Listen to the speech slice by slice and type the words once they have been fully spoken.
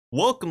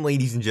Welcome,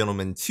 ladies and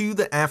gentlemen, to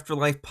the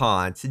Afterlife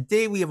Pod.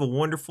 Today we have a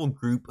wonderful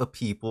group of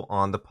people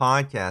on the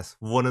podcast.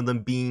 One of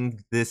them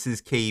being This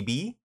is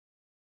KB.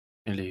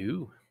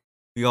 Hello.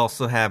 We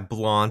also have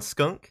Blonde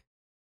Skunk.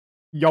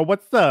 Yo,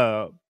 what's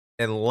up?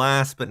 And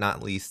last but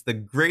not least, the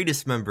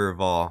greatest member of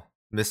all,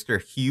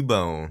 Mr. Hugh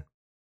Bone.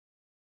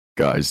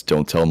 Guys,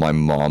 don't tell my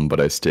mom,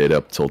 but I stayed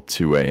up till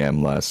 2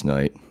 a.m. last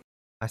night.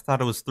 I thought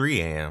it was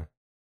 3 a.m.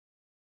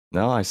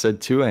 No, I said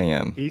 2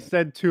 a.m. He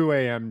said 2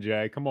 a.m.,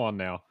 Jay. Come on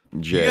now.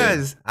 Jay. You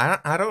guys,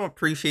 I don't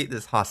appreciate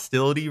this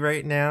hostility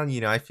right now.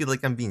 You know, I feel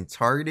like I'm being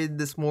targeted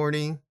this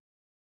morning.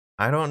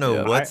 I don't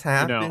know what's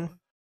happened.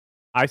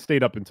 I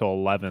stayed up until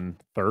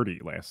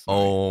 11:30 last night.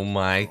 Oh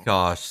my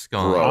gosh,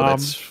 Skunk. Bro,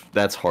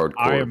 that's hardcore,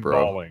 I am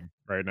bro. bawling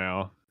right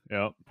now.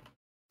 Yep.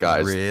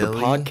 Guys, Really? the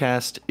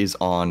podcast is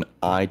on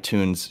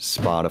iTunes,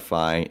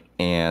 Spotify,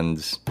 and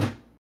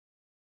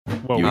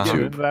Well, we YouTube. got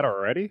into that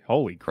already?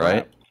 Holy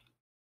crap.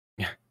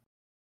 right?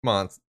 Come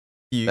on.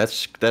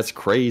 That's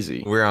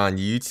crazy. We're on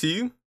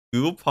YouTube,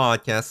 Google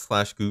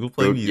Podcasts / Google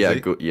Play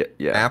Music,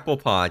 Yeah. Apple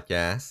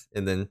Podcasts,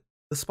 and then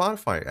the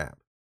Spotify app.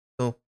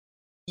 So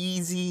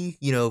easy,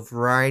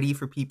 variety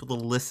for people to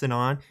listen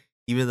on,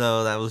 even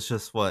though that was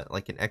just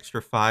like an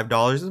extra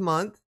 $5 a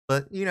month.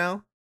 But,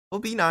 it'll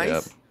be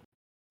nice. Yep.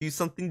 Do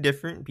something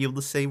different, be able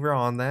to say we're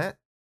on that.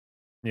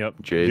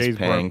 Yep. Jay's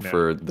paying broke now.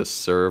 for the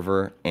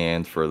server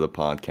and for the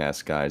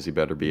podcast, guys. You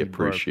better be He's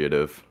broke.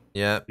 appreciative.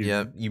 Yep.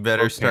 You You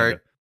better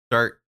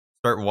broke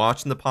start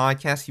watching the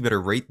podcast. You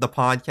better rate the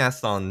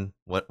podcast on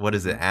what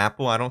is it,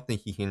 Apple? I don't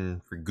think you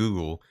can for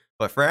Google,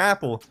 but for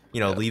Apple,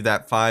 leave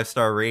that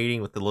 5-star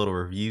rating with the little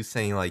review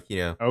saying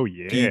Oh,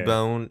 yeah.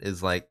 T-Bone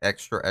is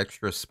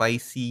extra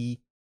spicy,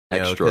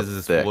 Extra because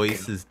his thick.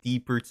 voice is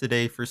deeper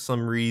today for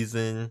some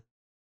reason.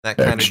 That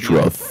kind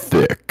Extra of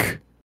thick.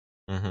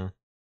 Mm-hmm.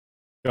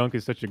 Dunk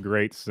is such a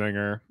great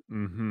singer.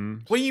 Mm-hmm.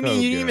 What do you So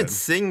mean? You didn't even good.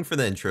 sing for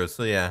the intro,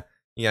 so yeah.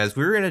 You guys,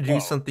 we were gonna do Whoa.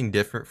 something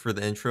different for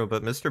the intro,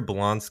 but Mr.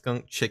 Blonde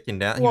Skunk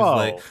chickened out. He Whoa, was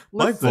like,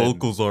 "My listen.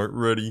 vocals aren't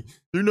ready.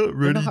 They're not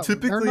ready. not- they're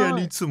Typically, I not."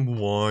 need some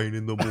wine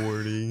in the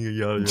morning."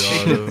 Yada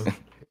yada.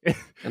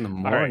 In the All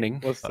right,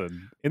 morning.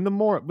 listen. In the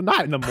morning.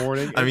 Not in the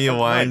morning. I mean, at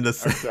wine. night,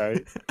 To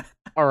Okay.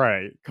 All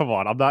right. Come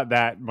on. I'm not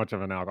that much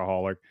of an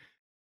alcoholic.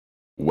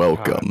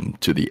 Welcome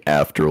to the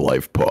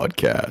Afterlife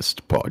Podcast.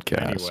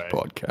 Anyway.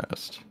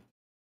 Podcast.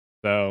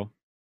 So,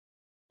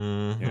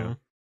 Mhm. yeah.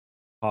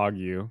 Hog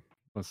you.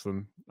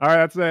 Listen. All right.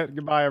 That's it.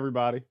 Goodbye,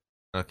 everybody.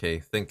 Okay,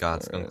 thank God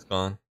Alright. Skunk's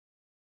gone.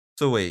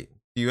 So wait,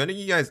 do any of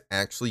you guys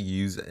actually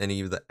use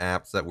any of the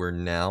apps that we're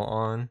now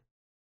on,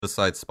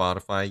 besides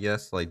Spotify? I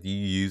guess. Like, do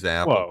you use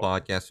Apple Whoa.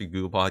 Podcasts or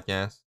Google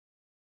Podcasts?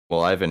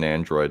 Well, I have an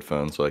Android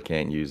phone, so I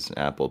can't use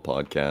Apple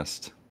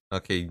Podcast.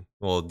 Okay,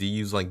 well, do you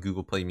use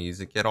Google Play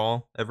Music at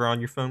all ever on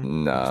your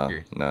phone? Nah, Just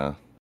curious. nah.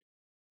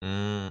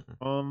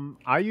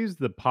 I use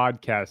the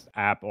podcast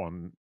app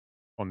on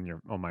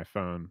my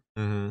phone.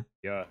 Mm-hmm.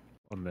 Yeah,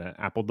 on the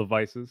Apple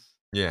devices.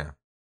 Yeah.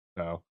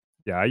 So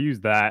yeah, I use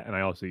that, and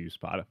I also use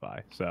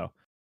Spotify. So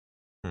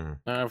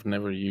I've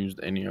never used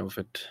any of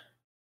it.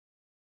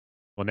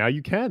 well, now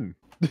you can.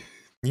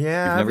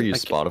 Yeah. You've never I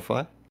used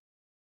Spotify?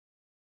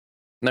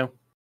 No,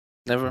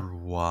 never.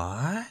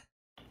 What?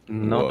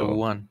 Not Whoa.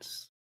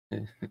 once.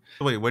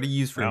 So wait, what do you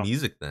use for Wow.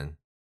 music then?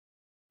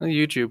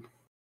 YouTube.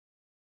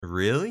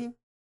 Really?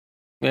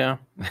 Yeah.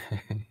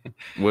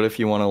 What if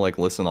you want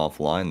to listen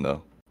offline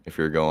though? If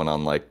you're going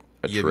on a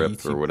You have trip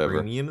YouTube or whatever.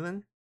 Premium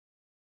then?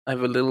 I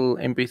have a little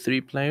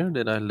MP3 player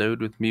that I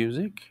load with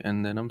music,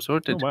 and then I'm Oh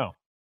sorted. wow.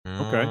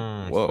 Okay.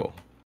 So Whoa.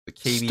 the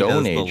KB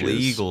Stone does Ages. the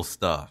legal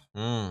stuff.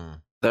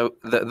 Mm.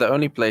 The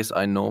only place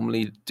I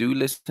normally do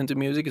listen to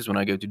music is when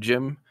I go to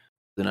gym.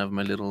 Then I have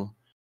my little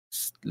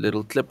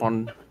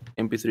clip-on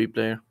MP3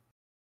 player.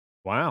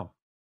 Wow.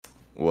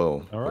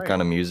 Whoa. All What right.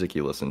 kind of music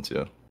you listen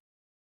to?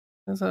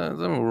 That's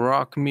some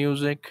rock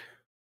music.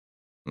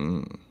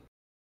 Mm.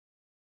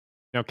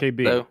 Now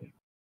KB. So,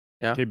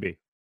 yeah. KB.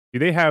 Do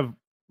they have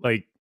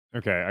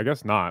okay, I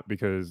guess not,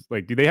 because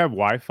do they have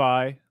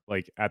Wi-Fi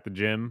at the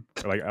gym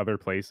or other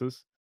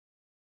places?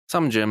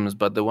 Some gyms,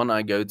 but the one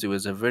I go to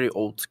is a very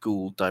old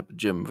school type of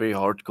gym, very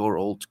hardcore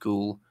old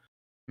school,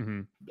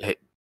 Mm-hmm.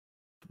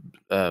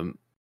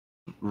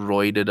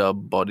 roided up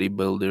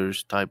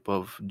bodybuilders type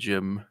of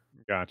gym.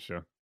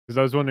 Gotcha. Because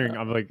I was wondering,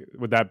 I'm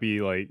would that be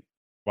why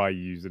you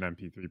use an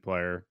MP3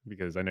 player?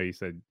 Because I know you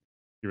said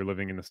you were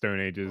living in the Stone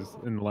Ages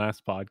in the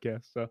last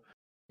podcast. So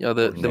Yeah,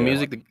 the Yeah.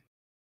 music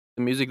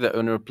the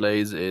owner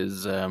plays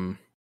is is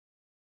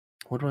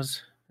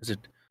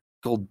it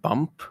called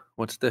bump?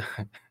 What's the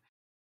I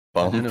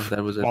don't know if Bump?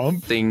 that was a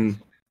Bump? thing.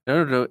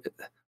 No.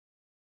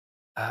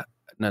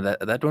 No,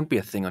 that won't be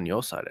a thing on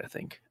your side, I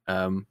think.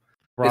 probably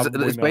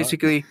It's not.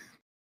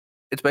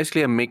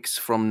 basically a mix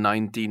from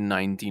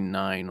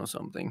 1999 or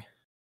something.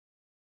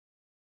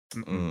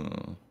 Mm-mm. Mm.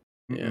 Mm-mm.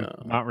 Yeah.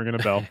 Not ringing a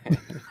bell.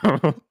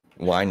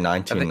 Why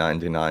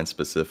 1999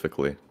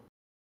 specifically? I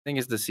think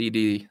it's the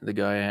CD the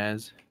guy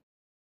has.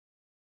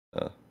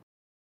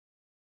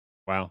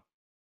 Wow.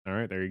 All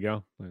right, there you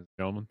go, ladies and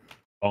gentlemen.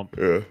 Bump.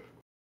 Yeah.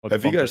 Let's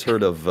Have you bump guys it.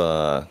 heard of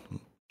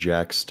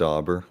Jack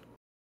Stauber.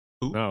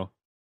 No.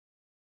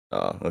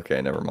 Oh,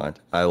 okay, never mind.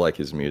 I like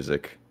his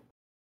music.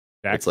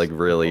 Jack It's like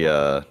really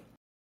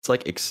it's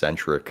like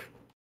eccentric.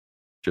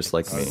 Just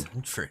like me.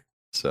 Eccentric.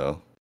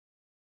 So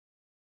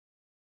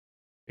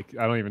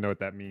I don't even know what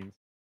that means.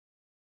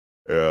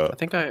 yeah. I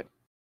think I You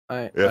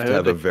have I to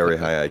have heard a very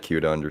high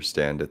IQ to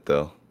understand it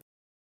though.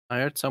 I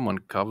heard someone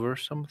cover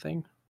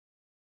something.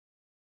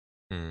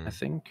 Hmm. I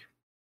think.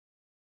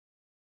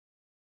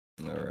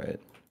 Alright.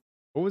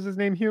 What was his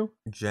name, Hugh?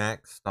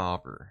 Jack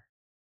Stauber.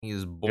 He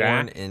was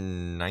born Jack?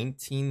 in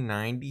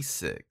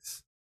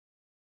 1996.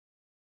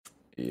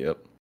 Yep.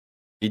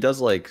 He does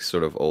like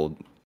sort of old,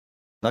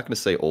 not gonna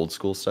say old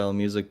school style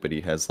music, but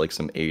he has like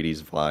some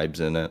 80s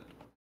vibes in it.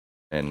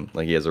 And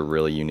like he has a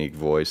really unique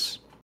voice.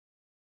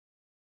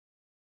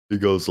 He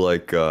goes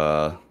like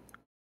oh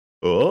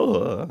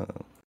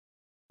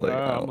like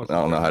I almost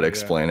don't know how to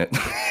exactly, explain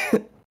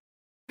it.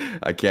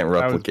 I can't That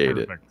was replicate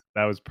it. perfect.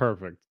 That was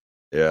perfect.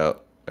 Yeah.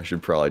 I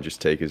should probably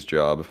just take his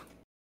job.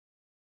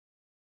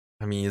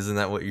 I mean, isn't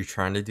that what you're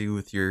trying to do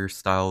with your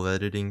style of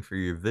editing for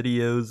your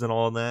videos and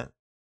all that?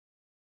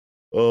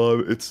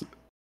 It's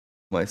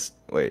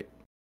wait.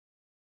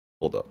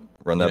 Hold up.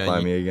 Run You that know, by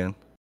you- me again.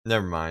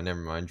 Never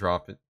mind.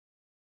 Drop it.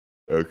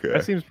 Okay.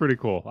 That seems pretty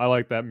cool. I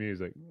like that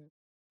music.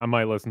 I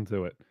might listen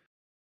to it.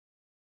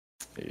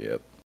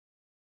 Yep.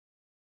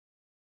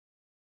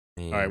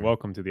 All right, Man.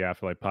 welcome to the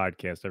Afterlife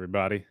Podcast,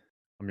 everybody.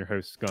 I'm your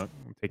host, Skunk.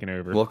 I'm taking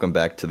over. Welcome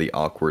back to the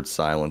Awkward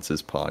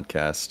Silences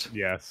podcast.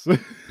 Yes.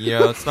 You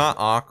know, it's not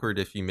awkward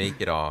if you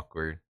make it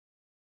awkward.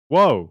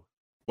 Whoa.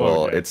 Whoa,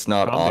 Well, Jay. it's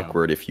not Calm down.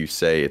 awkward if you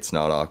say it's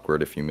not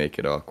awkward if you make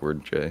it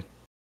awkward, Jay.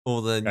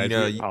 Well, then, Guys, you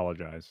know, we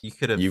apologize. you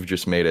could have. You've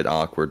just made it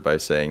awkward by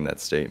saying that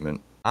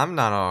statement. I'm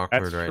not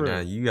awkward That's right true. now.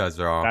 You guys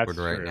are awkward That's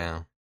right true.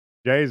 now.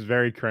 Jay is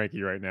very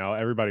cranky right now.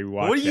 Everybody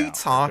watch What are you out,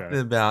 talking okay?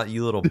 about,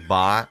 you little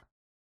bot?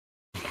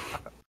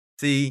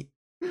 See,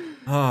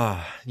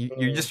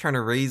 you're just trying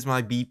to raise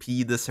my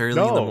BP this early in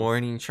the No.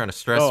 morning, trying to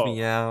stress No.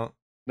 me out.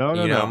 No,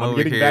 You know, I'm I'm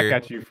over getting back here-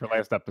 at you for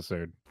last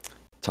episode.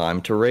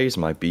 Time to raise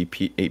my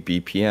 8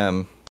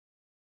 BPM.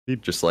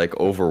 Beep. Just like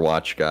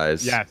Overwatch,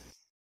 guys. Yes.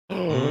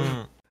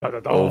 Mm.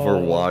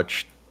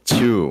 Overwatch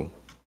 2.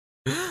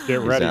 Get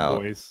is ready,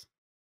 out. boys.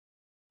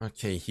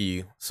 Okay,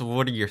 Hugh. So,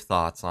 what are your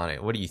thoughts on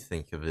it? What do you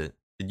think of it?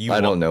 Did you? I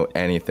don't know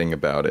anything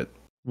about it.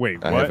 Wait,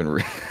 I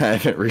what?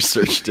 haven't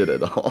researched it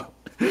at all.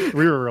 We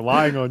were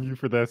relying on you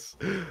for this.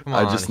 Come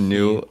I on, just Hugh.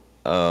 knew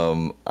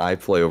I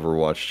play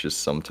Overwatch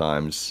just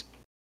sometimes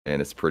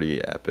and it's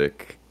pretty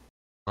epic.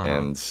 Uh-huh.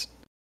 And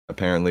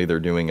apparently they're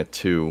doing a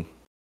 2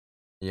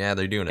 Yeah,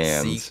 they're doing a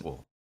and-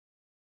 sequel.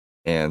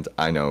 and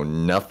I know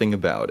nothing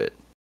about it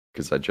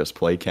because I just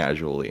play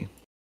casually.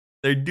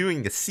 They're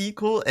doing a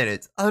sequel, and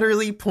it's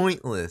utterly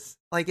pointless.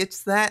 Like,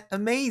 it's that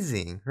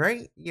amazing,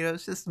 right? You know,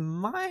 it's just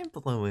mind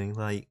blowing.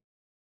 Like,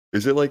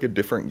 Is it like a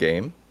different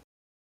game?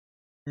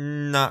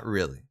 not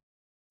really.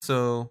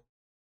 So,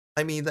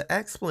 I mean, the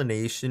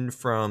explanation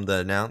from the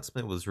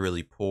announcement was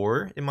really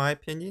poor, in my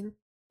opinion.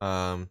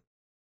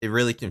 It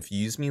really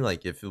confused me.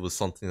 Like, if it was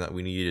something that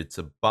we needed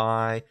to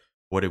buy,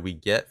 what did we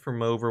get from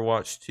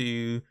Overwatch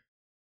 2?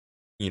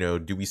 You know,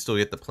 do we still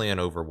get to play on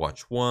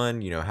Overwatch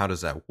 1? You know, how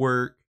does that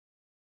work?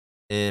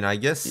 And I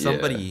guess Yeah.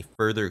 somebody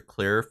further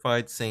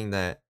clarified saying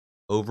that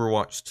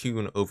Overwatch 2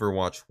 and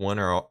Overwatch 1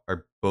 are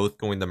both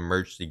going to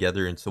merge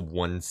together into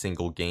one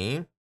single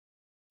game.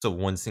 So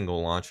one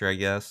single launcher, I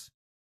guess.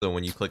 So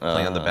when you click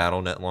play on the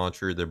Battle.net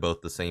launcher, they're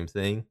both the same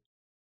thing.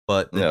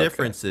 But the Yeah, okay.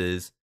 difference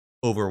is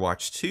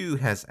Overwatch 2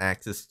 has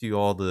access to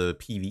all the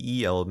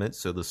PvE elements,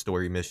 so the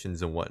story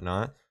missions and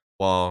whatnot,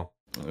 while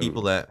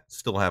people that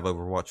still have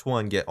Overwatch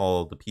 1 get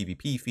all of the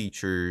PvP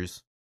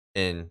features,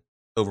 and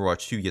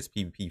Overwatch 2 gets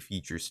PvP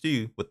features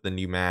too, with the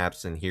new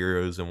maps and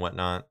heroes and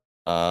whatnot.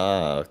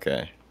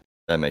 Okay.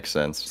 That makes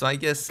sense. So I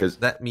guess 'Cause-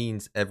 that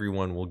means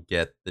everyone will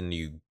get the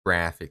new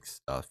graphic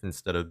stuff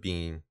instead of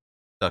being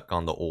stuck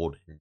on the old.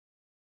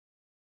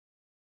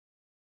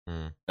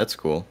 That's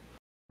cool.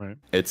 Right.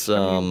 It's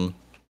I mean-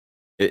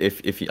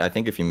 if you, I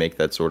think if you make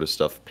that sort of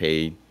stuff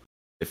pay,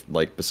 if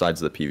like besides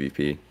the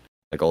PvP,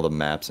 like all the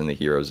maps and the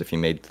heroes, if you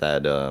made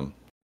that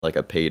like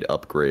a paid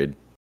upgrade,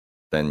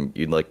 then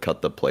you'd like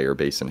cut the player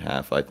base in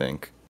half. I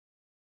think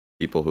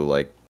people who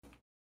like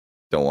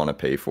don't want to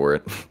pay for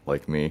it,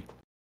 like me,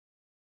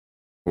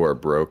 who are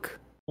broke,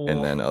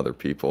 and then other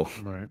people.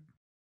 Right.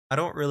 I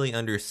don't really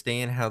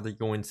understand how they're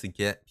going to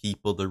get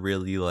people to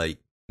really like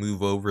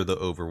move over the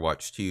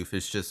Overwatch 2 if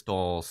it's just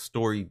all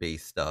story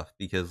based stuff.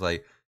 Because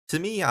like to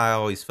me, I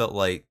always felt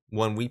like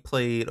when we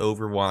played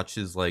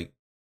Overwatch's like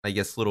I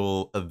guess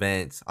little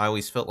events, I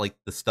always felt like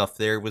the stuff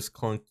there was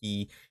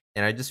clunky,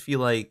 and I just feel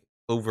like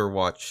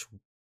Overwatch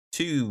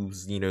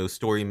 2's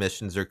story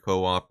missions or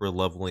co-op or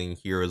leveling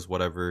heroes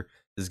whatever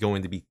is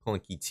going to be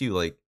clunky too.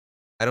 Like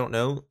I don't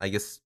know, I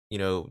guess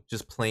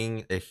just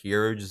playing a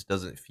hero just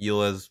doesn't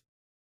feel as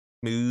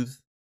smooth.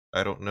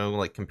 I don't know,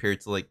 like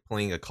compared to like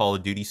playing a Call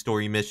of Duty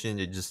story mission,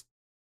 it just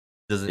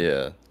doesn't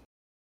Yeah.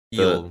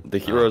 feel. The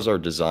heroes are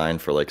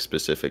designed for like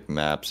specific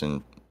maps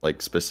and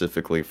like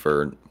specifically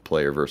for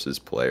player versus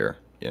player.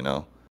 you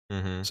know.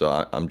 Mm-hmm.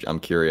 So I'm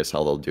curious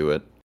how they'll do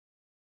it.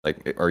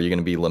 Like, are you going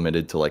to be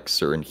limited to like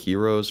certain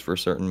heroes for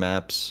certain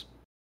maps?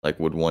 Like,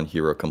 would one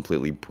hero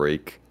completely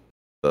break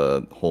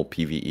the whole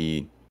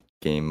PvE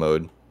game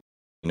mode?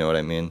 You know what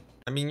I mean?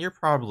 I mean, you're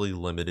probably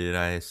limited,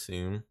 I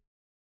assume.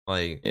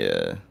 Like,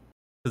 Yeah.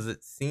 because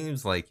it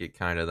seems like it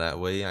kind of that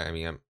way. I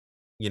mean,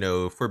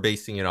 if we're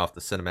basing it off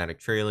the cinematic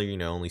trailer,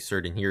 only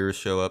certain heroes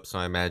show up. So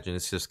I imagine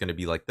it's just going to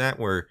be like that,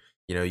 where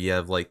you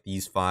have like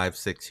these 5,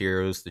 6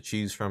 heroes to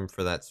choose from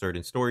for that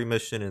certain story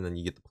mission, and then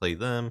you get to play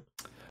them.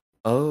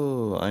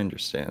 Oh, I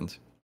understand.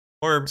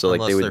 Or So like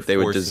unless they're they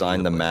would forcing you design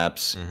to the play.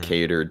 maps Mhm.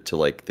 catered to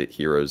like the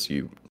heroes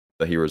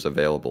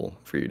available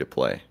for you to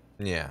play.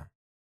 Yeah.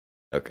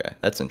 Okay,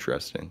 that's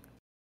interesting.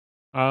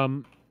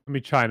 Let me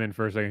chime in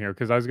for a second here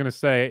because I was gonna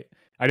say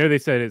I know they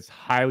said it's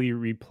highly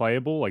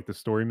replayable, like the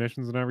story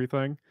missions and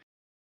everything.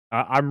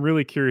 I'm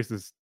really curious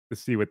to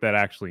see what that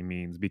actually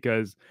means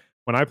because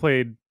when I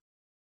played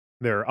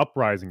their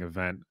Uprising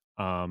event,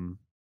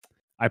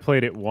 I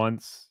played it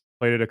once,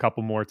 played it a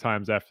couple more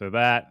times after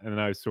that, and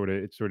then it sort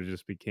of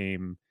just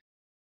became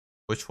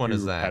Which one too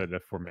is that?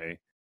 repetitive for me.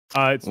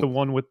 It's the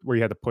one where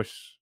you had to push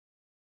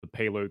the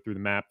payload through the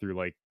map through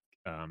like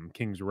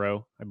King's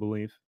Row, I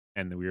believe,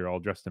 and we were all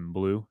dressed in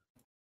blue.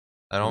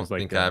 I It don't was like,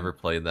 think I ever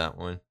played that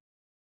one.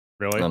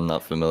 Really? I'm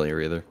not familiar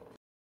either.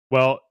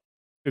 Well,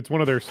 it's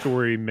one of their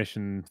story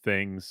mission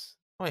things,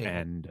 Wait,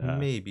 and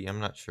maybe. I'm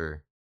not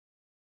sure.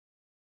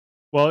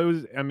 well, it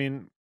was. I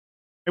mean,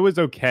 it was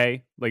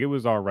okay. Like it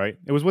was all right.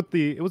 It was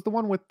the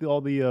one with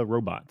all the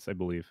robots, I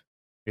believe.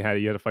 You had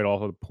to fight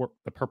all of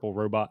the purple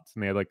robots,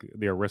 and they had like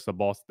the Orisa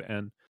boss at the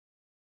end.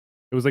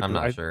 It was like I'm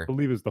not I sure.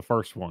 believe it was the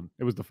first one.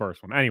 It was the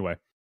first one. Anyway,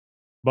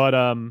 but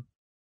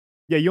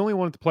yeah, you only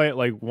wanted to play it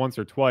like once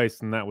or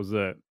twice, and that was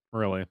it,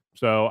 really.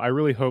 So I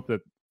really hope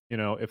that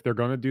if they're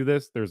gonna do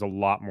this, there's a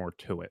lot more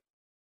to it,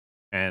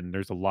 and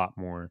there's a lot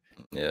more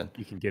Yeah.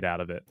 you can get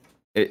out of it.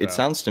 It So,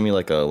 sounds to me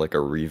like a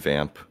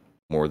revamp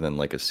more than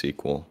like a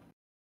sequel.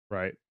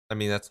 right. I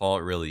mean, that's all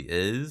it really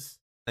is.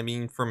 I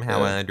mean, from how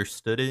Yeah. I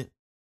understood it,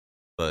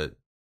 but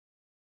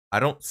I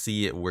don't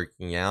see it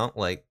working out.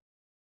 Like,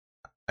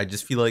 I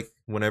just feel like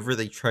whenever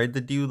they tried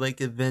to do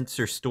like events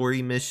or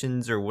story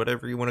missions or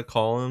whatever you want to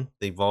call them,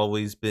 they've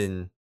always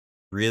been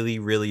really,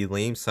 really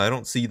lame. So I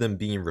don't see them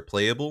being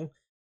replayable.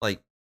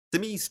 Like, to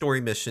me,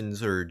 story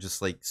missions or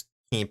just like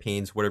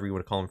campaigns, whatever you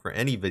want to call them for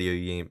any video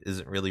game,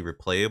 isn't really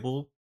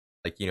replayable.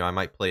 Like, I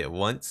might play it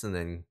once and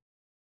then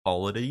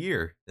call it a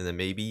year. And then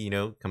maybe,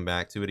 come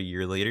back to it a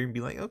year later and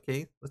be like,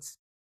 okay, let's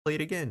play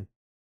it again.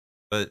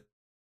 But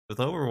with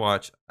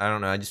Overwatch, I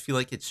don't know. I just feel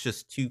like it's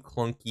just too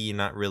clunky and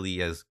not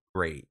really as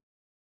great.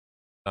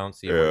 I don't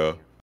see it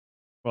working.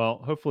 Well,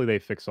 hopefully they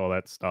fix all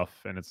that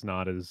stuff, and it's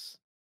not as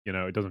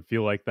it doesn't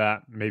feel like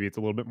that. Maybe it's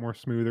a little bit more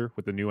smoother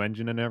with the new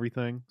engine and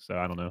everything. So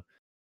I don't know.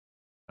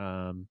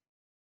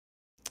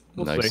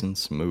 We'll Nice see. and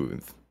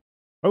smooth.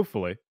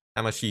 Hopefully.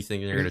 How much do you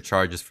think they're going to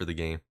charge us for the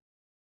game?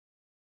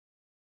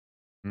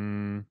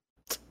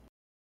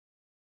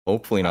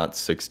 Hopefully not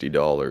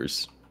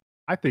 $60.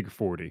 I think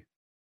 40.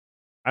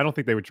 I don't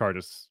think they would charge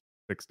us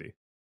 60.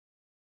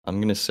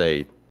 I'm gonna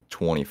say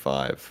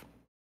 25.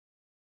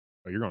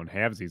 Oh, you're going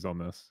halvesies on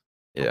this.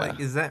 But, Yeah. like,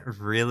 is that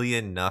really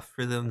enough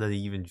for them to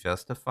even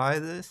justify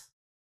this?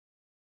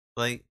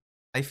 Like,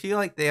 I feel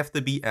like they have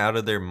to be out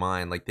of their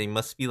mind. Like, they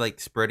must be, like,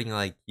 spreading,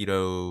 like,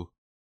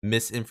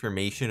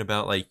 misinformation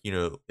about, like,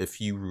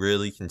 if you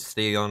really can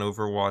stay on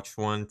Overwatch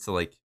 1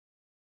 to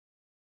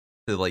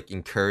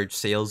encourage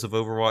sales of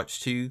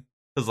Overwatch 2.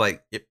 Because,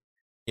 like,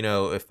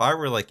 if I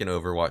were, like, an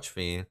Overwatch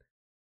fan,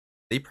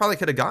 they probably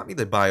could have got me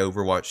to buy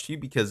Overwatch 2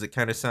 because it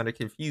kind of sounded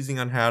confusing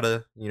on how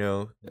to,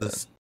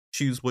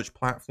 choose which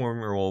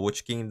platform or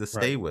which game to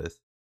stay with.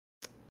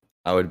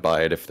 I would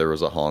buy it if there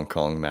was a Hong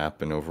Kong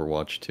map in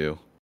Overwatch 2.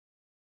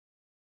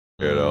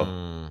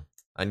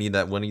 I need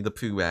that Winnie the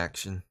Pooh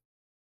action.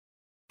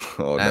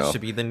 Oh That no.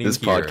 should be the new This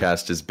hero.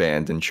 podcast is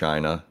banned in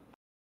China.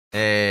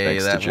 Hey,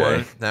 Thanks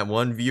to Jay. that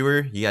one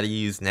viewer, you got to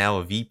use now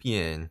a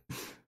VPN.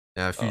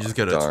 Now, if you Oh, just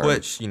go to darn.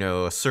 Twitch,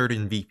 a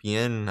certain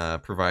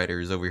VPN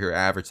providers over here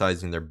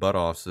advertising their butt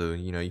off, so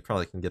you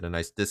probably can get a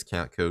nice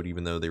discount code,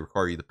 even though they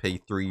require you to pay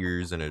 3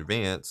 years in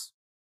advance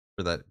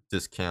for that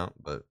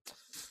discount. But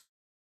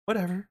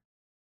whatever.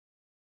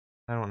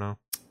 I don't know.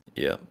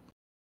 Yeah.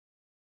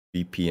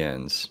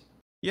 VPNs.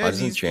 You Why guys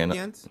doesn't use China-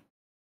 VPNs?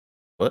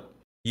 What?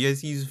 You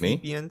guys use Me?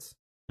 VPNs?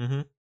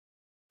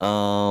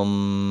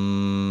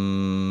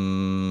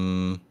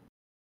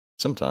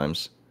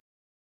 Sometimes.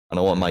 I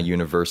don't want my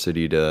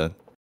university to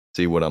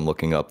see what I'm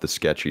looking up, the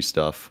sketchy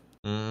stuff.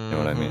 You know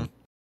what I mean?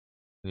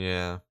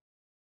 Yeah.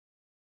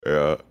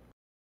 Yeah.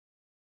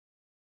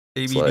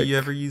 AB, like- do you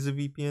ever use a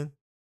VPN?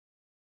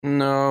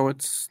 No,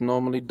 it's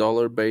normally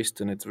dollar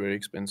based and it's very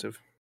expensive.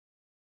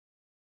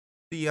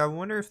 See, I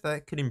wonder if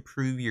that could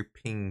improve your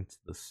ping to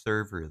the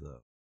server,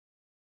 though.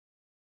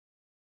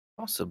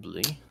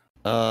 Possibly.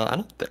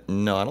 I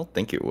don't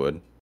think it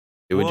would.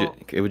 It Well-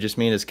 would just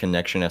mean his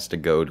connection has to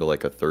go to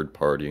like a third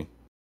party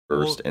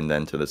first Well- and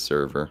then to the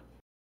server.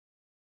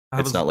 I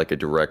It's was- not like a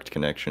direct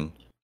connection.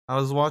 I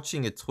was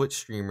watching a Twitch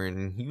streamer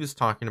and he was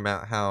talking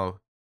about how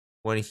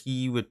when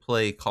he would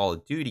play Call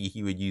of Duty,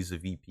 he would use a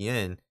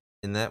VPN,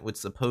 and that would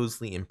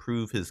supposedly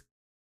improve his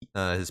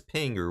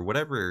ping or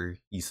whatever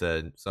he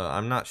said. So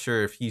I'm not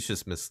sure if he's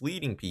just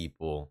misleading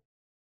people,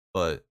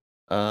 but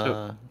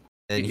Uh,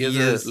 and Here's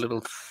he a is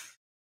little.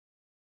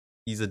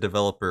 he's a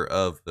developer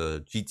of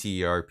the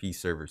GTRP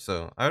server.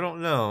 So I don't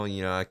know,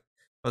 I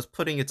was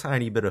putting a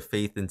tiny bit of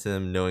faith into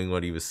him knowing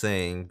what he was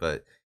saying,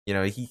 but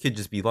he could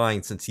just be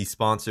lying since he's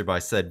sponsored by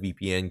said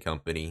VPN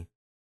company.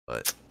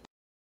 But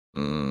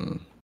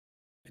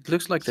It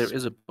looks like there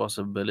is a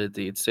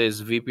possibility. It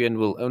says VPN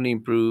will only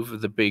improve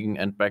the ping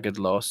and packet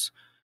loss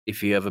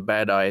if you have a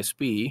bad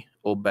ISP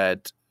or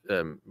bad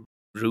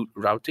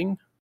routing.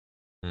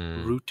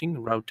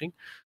 Routing.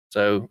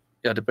 So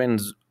yeah, it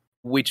depends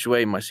which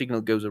way my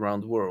signal goes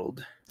around the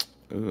world.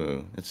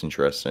 ooh, that's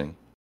interesting.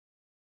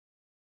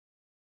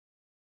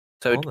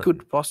 So Well, it then.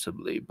 could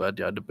possibly, but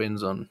yeah, it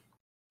depends on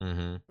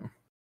Mm-hmm.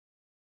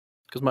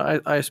 because my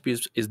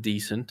ISP is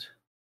decent.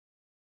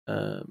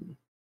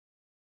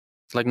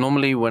 It's like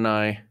normally when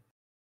I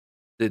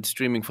did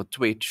streaming for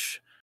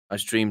Twitch, I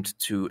streamed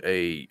to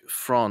a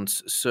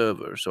France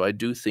server, so I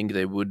do think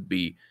there would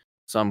be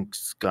some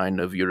kind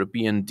of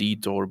European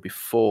detour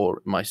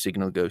before my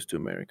signal goes to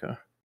America.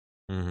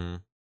 Mm-hmm.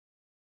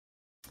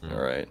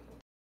 All right.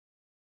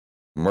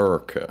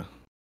 America.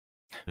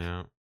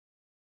 Yeah.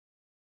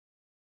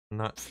 I'm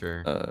not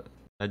sure. Uh,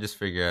 I just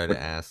figured what-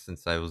 I'd ask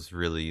since I was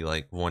really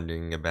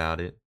wondering about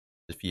it.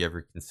 If you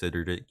ever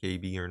considered it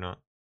KB or not.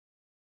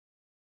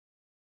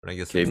 But I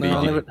guess it's KB, No, I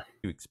probably never-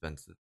 too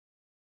expensive.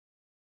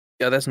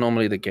 Yeah, that's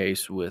normally the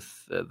case with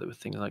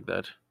things like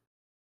that.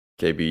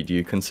 KB, do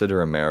you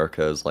consider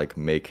America as like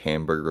make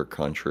hamburger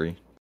country?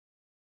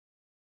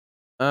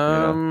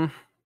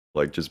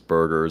 Like just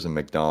burgers and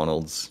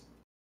McDonald's?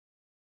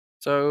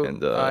 So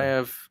And, I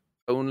have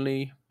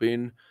only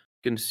been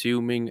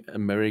consuming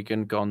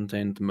American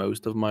content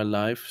most of my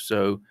life,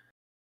 so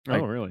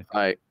Oh, really?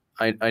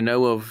 I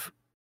know of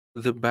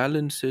the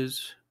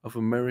balances of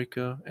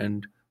America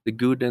and the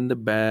good and the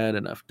bad,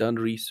 and I've done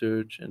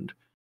research, and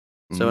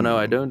so no,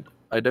 I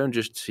don't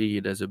just see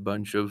it as a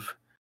bunch of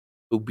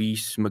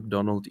obese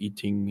McDonald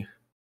eating.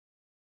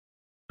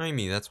 I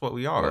mean, that's what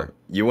we Well, are.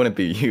 you wouldn't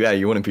be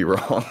you wouldn't be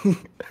wrong.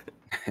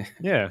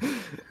 Yeah.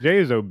 Jay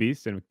is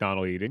obese and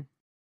McDonald eating.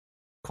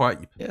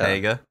 Quite, Yeah.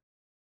 Pega.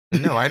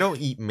 No, I don't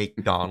eat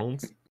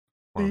McDonald's. Come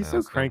on He's now, so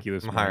it's not- cranky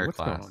this I'm morning. higher What's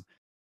class. going on?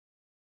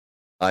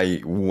 I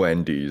eat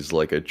Wendy's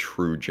like a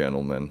true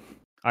gentleman.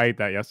 I ate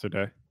that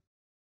yesterday.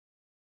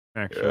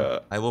 Actually. Yeah.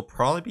 I will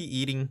probably be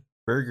eating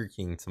Burger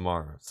King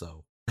tomorrow,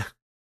 so You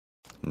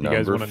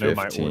guys Number wanna know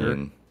my order?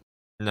 15.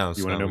 no. You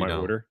so want to know we my don't.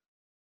 order?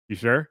 You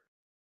sure?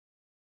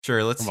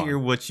 Sure, let's Come hear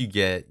on. what you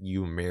get,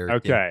 you American.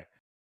 Okay.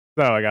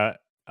 So I got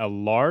a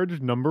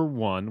large number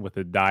 1 with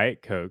a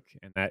Diet Coke,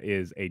 and that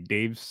is a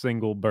Dave's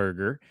single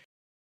burger.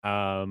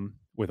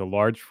 With a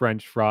large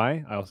French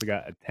fry. I also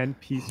got a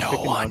 10-piece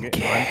chicken nugget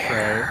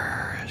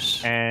entree,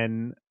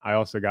 and I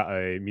also got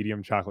a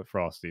medium chocolate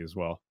frosty as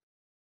well.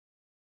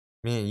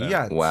 Man, you So-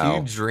 got Wow.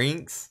 2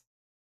 drinks?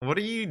 What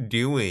are you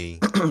doing?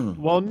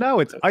 Well, no,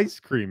 it's ice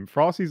cream.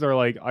 Frosties are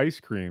like ice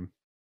cream.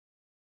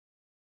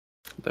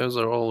 Those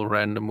are all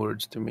random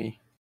words to me.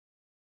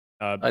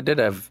 Uh, I did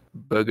have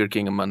Burger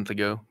King a month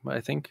ago, I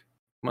think.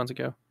 A month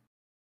ago.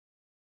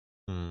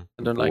 Hmm.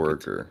 I don't like it.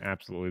 Burger.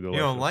 absolutely You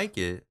delicious. don't like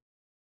it?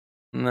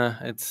 Nah,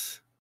 it's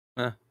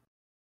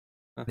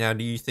Now,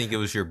 do you think it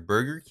was your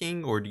Burger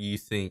King, or do you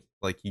think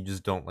you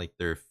just don't like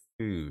their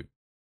food,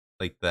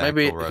 like the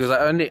maybe actual because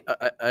I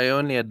restaurant? I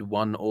only had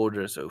one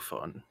order so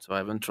far, so I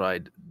haven't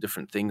tried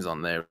different things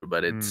on there.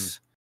 But it's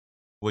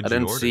What'd I you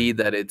don't order? see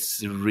that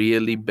it's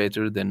really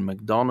better than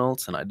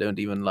McDonald's, and I don't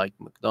even like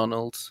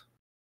McDonald's.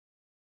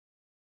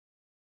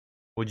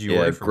 What'd you Yeah,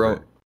 order for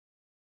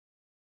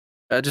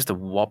burger? Just a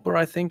Whopper,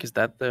 I think. Is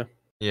that the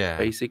Yeah,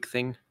 basic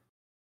thing?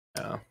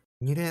 Yeah.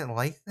 you didn't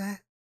like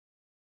that?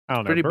 I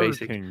don't know. pretty Burger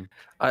basic. King.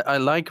 I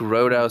like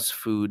Roadhouse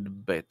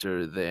food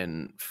better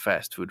than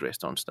fast food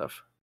restaurant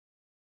stuff.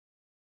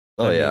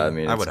 Oh I yeah, I mean,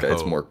 mean I it's, would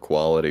it's hope. more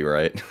quality,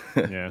 right?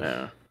 Yeah.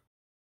 Yeah.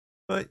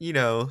 But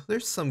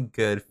there's some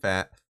good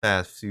fast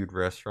food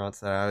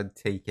restaurants that I would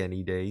take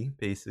any day,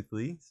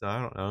 basically. So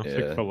I don't know. Yeah.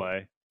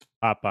 Chick-fil-A,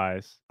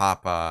 Popeyes.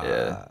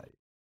 Popeye.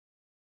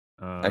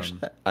 Actually,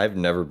 I've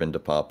never been to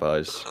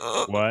Popeyes.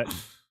 What?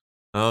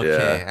 Okay,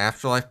 Yeah.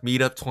 Afterlife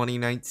Meetup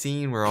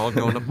 2019. We're all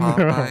going to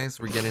Popeyes.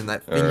 We're getting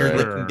that finger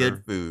licking Alright.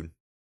 good food.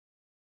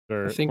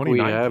 Or I think we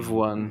have 2019.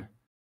 one.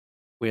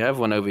 We have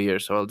one over here,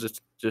 so I'll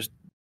just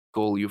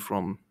call you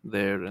from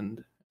there.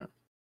 And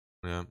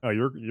Yeah, Oh,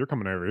 you're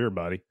coming over here,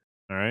 buddy.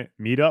 All right,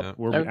 meet up. Yep.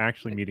 Where we Oh.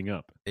 actually meeting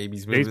up.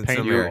 baby's Jay's moving to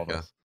paying for all America.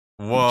 this.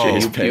 Whoa,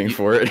 Jay's you- paying you-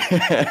 for it.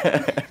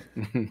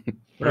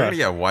 we're gonna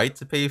get White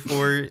to pay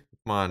for it.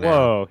 Come on now.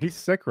 Whoa, he's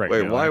sick right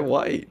Wait, now. why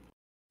white?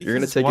 You're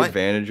gonna Because take White-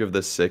 advantage of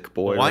the sick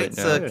boy White's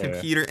right now. a Yeah.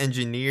 computer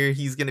engineer.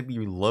 He's gonna be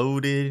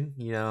loaded,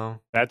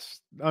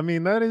 I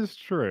mean, that is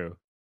true.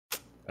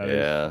 That is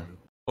Yeah. true.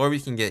 Or we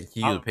can get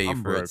Hugh to I'm- pay I'm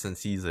for broke. it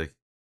since he's a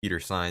computer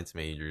science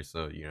major,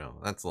 so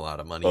that's a lot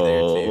of money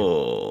there too.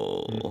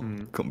 Oh,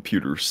 Mhm.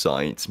 computer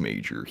science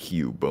major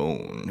Hugh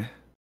Bone.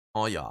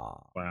 Oh yeah.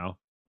 Wow.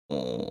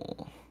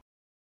 Oh,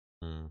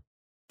 Mm.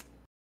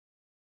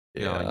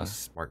 yeah. You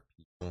smart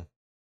people.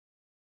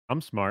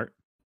 I'm smart.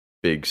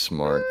 Big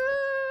smart.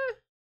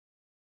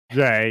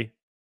 Jay,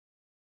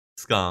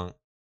 Skunk.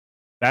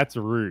 that's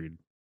rude.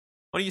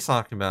 What are you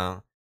talking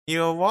about?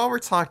 While we're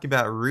talking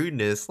about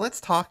rudeness, let's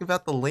talk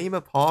about the lame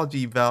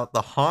apology about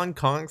the Hong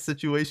Kong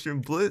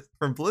situation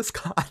from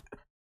BlizzCon.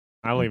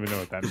 I don't even know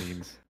what that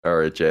means. All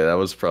right, Jay, that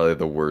was probably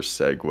the worst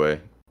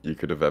segue you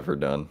could have ever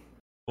done.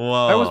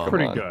 Whoa. That was come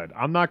pretty on. good.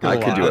 I'm not gonna I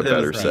lie. could do a I'll give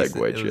better it credit.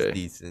 segue, It was Jay.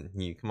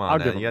 decent. Come I'll on,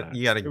 give now. him that.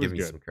 You gotta It give was me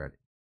good. some credit.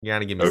 You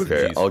gotta give me some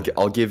Okay, juice.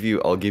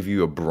 I'll give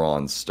you a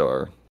bronze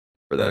star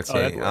for that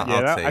Okay. Oh, segue. that's,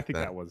 I'll I take think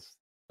that. that was.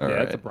 All yeah,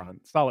 right. it's a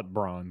bronze, solid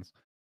bronze.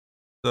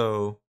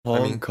 So,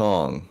 Hong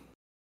Kong.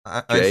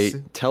 I Jay,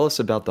 tell us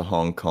about the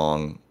Hong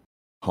Kong.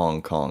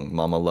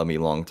 Mama love me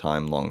long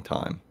time.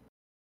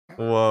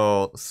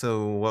 well,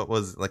 so what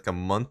was like a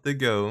month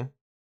ago,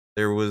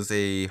 there was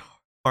a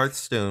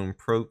Hearthstone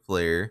pro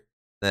player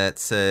that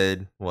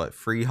said,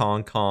 free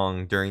Hong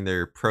Kong during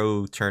their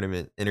pro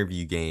tournament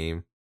interview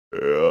game.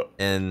 Yeah.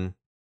 And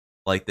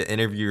like the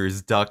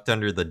interviewers ducked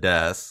under the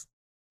desk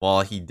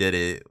while he did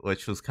it,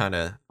 which was kind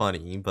of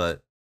funny,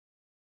 but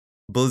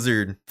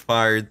Blizzard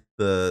fired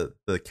the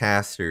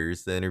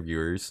casters, the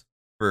interviewers,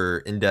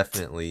 for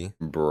indefinitely,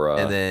 Bruh.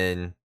 and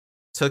then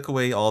took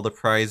away all the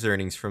prize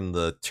earnings from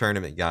the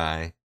tournament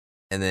guy,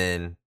 and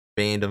then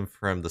banned him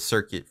from the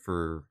circuit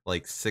for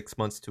like 6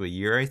 months to a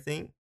year, I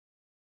think.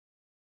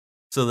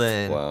 So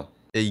then Wow.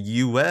 a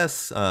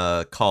U.S.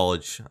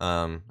 College,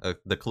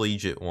 the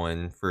collegiate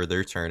one for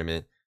their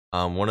tournament,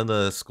 one of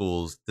the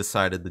schools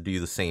decided to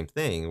do the same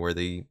thing, where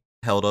they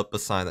held up a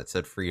sign that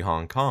said "Free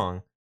Hong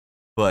Kong,"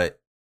 but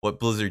what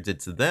Blizzard did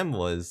to them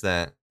was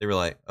that they were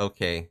like,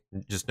 "Okay,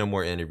 just no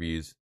more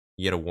interviews.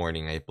 You get a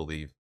warning, I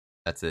believe.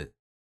 That's it."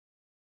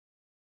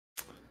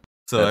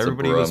 So That's a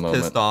everybody bruh was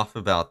moment. pissed off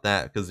about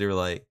that because they were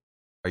like,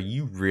 "Are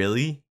you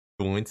really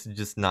going to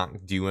just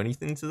not do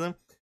anything to them?"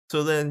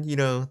 So then,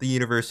 the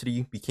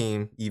university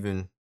became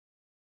even,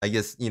 I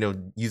guess,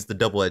 used the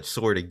double-edged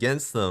sword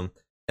against them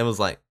and was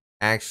like,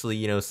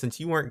 "Actually, since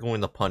you weren't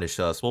going to punish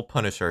us, we'll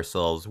punish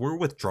ourselves. We're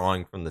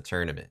withdrawing from the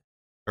tournament."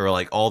 Or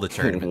like all the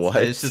tournaments. What?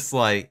 And it's just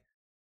like,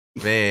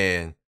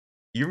 man,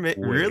 you're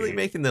really Wait.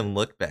 making them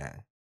look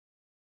bad.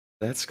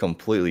 That's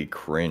completely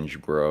cringe,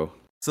 bro.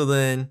 So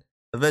then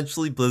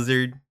eventually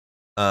Blizzard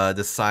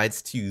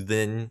decides to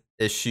then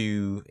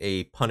issue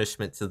a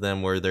punishment to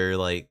them where they're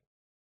like,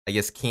 I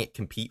guess can't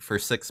compete for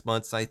 6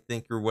 months, I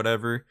think, or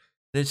whatever.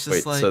 And it's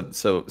just Wait, like,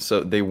 so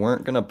they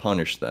weren't gonna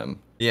punish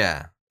them,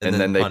 yeah, and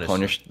then they punish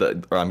them.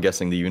 punished or I'm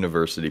guessing the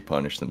university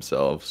punished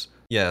themselves,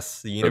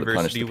 Yes, the or they university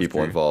punished the people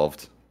withdrew.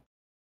 involved,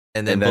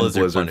 And and then then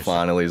Blizzard punished them.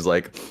 finally is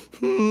like,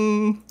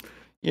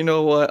 you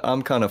know what?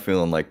 I'm kind of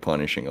feeling like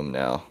punishing them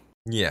now.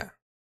 Yeah.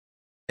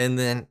 And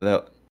then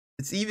That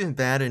it's even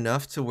bad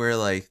enough to where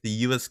like the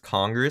US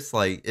Congress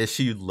like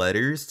issued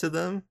letters to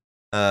them.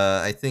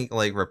 I think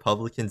like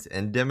Republicans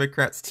and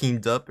Democrats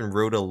teamed up and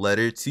wrote a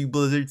letter to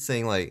Blizzard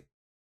saying like,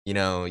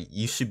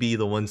 you should be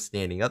the one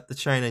standing up to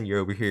China and you're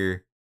over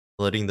here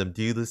letting them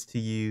do this to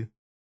you.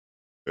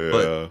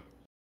 But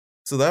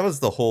so that was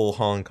the whole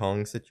Hong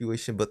Kong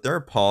situation, but their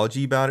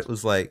apology about it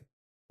was like,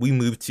 we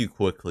moved too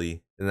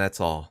quickly and that's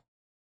all.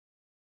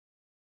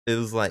 It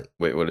was like,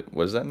 wait, what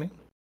does that mean?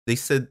 they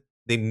said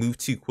they moved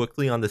too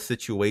quickly on the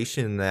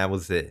situation and that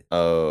was it.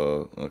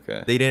 Oh,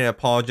 okay. They didn't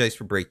apologize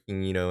for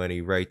breaking,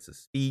 any rights of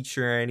speech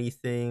or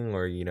anything,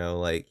 or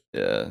like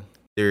Yeah.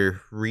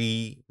 their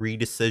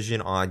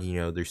redecision on,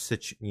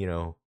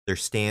 their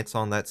stance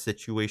on that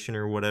situation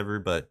or whatever.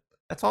 But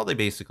that's all they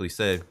basically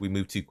said. We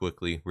moved too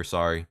quickly. We're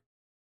sorry.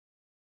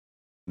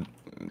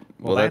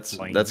 Well, that's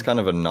that's lame. kind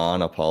of a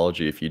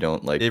non-apology if you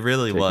don't like It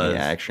really take was. any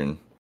action.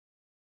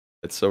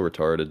 It's so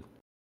retarded.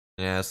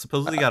 Yeah,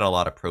 supposedly got a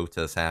lot of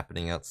protests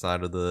happening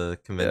outside of the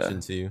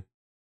convention too.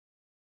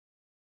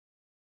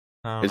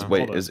 I don't know.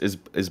 Hold on. Is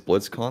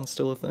BlizzCon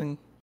still a thing?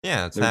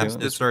 Yeah, They're doing it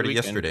this started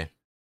weekend. yesterday.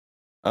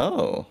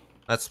 Oh,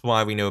 That's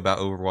why we know about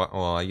Overwatch.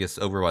 Well, I guess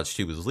Overwatch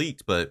 2 was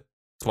leaked, but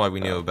that's why we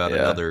know about yeah.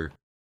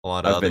 a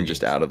lot of I've other been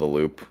just games. out of the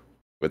loop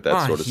with that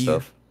Ah, sort of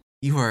stuff.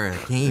 You are a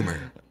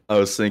gamer. I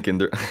was thinking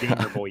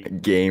Gamer boy.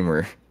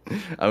 gamer.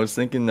 I was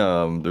thinking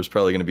there's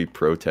probably gonna be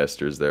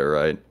protesters there,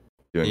 right?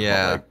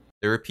 Yeah,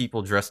 there were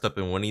people dressed up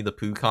in Winnie the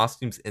Pooh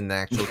costumes in the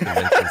actual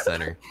convention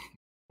center.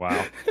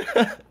 Wow.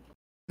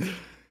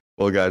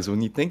 Well, guys,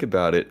 when you think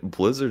about it,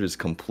 Blizzard is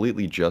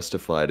completely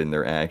justified in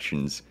their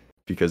actions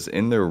because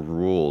in their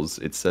rules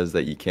it says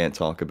that you can't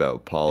talk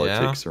about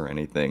politics or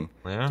anything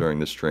Yeah. during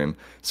the stream.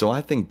 So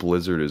I think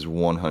Blizzard is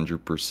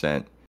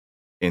 100%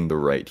 in the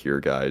right here,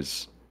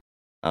 guys.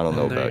 I don't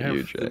know They about have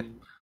you, Jay.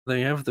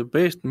 They have the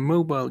best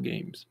mobile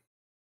games.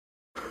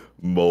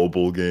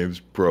 Mobile games,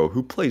 bro.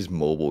 Who plays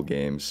mobile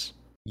games?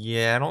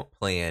 Yeah, I don't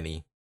play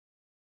any.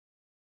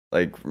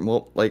 Like,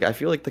 well, like I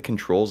feel like the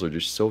controls are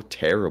just so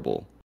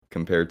terrible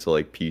compared to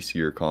like PC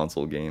or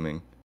console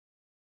gaming.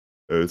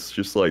 It's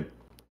just like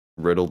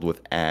riddled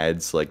with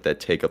ads like that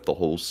take up the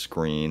whole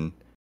screen,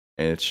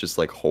 and it's just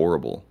like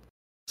horrible.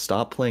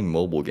 Stop playing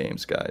mobile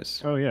games,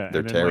 guys. Oh yeah,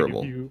 They're and then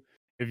terrible. like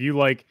if you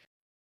like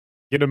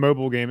get a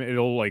mobile game,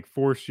 it'll like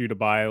force you to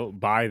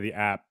buy the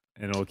app,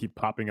 and it'll keep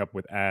popping up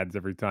with ads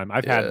every time.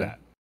 I've had Yeah. that.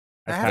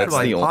 The I've had That's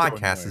Afterlife the that. only- So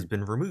podcast has annoying.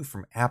 been removed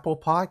from Apple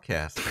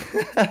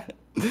Podcasts.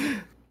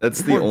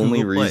 That's the Or only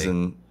Google Play.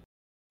 reason.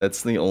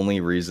 That's the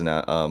only reason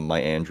my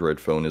Android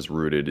phone is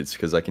rooted. It's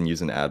because I can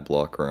use an ad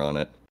blocker on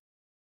it.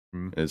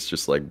 Hmm. It's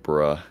just like,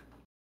 bruh,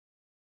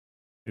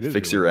 It is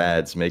fix really your annoying.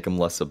 ads, make them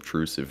less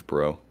obtrusive,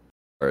 bro. All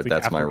right, It's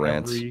like that's my after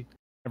rant.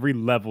 Every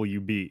level you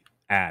beat,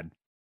 ad.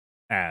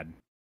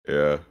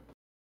 Yeah.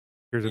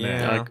 Here's an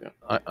Yeah.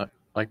 ad.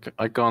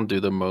 I can't do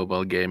the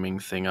mobile gaming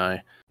thing.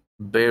 I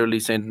barely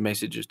send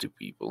messages to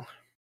people.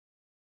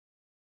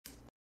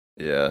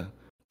 Yeah.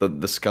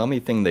 The scummy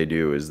thing they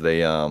do is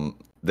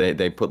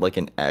they put like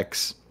an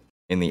X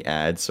in the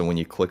ad, so when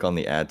you click on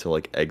the ad to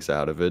like exit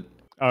out of it,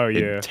 Oh yeah.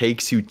 it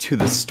takes you to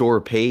the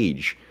store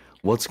page.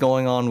 What's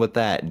going on with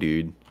that,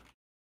 dude?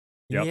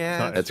 Yep,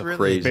 Yeah, it's it's That's really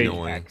crazy. Fake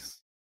annoying.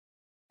 X.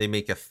 They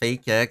make a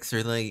fake X,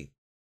 or like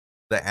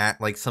the at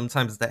like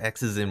sometimes the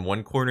X is in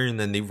one corner and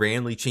then they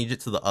randomly change it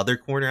to the other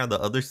corner on the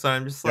other side.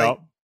 I'm just like, Yep.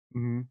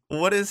 Mhm.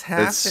 what is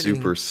happening? That's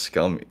super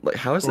scummy. Like,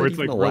 how is Or that it's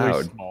even like really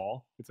allowed,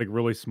 small. It's like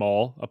really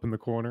small up in the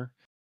corner,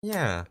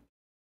 Yeah.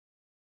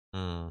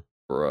 Hmm.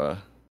 bruh?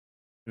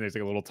 and there's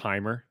like a little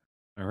timer.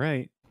 All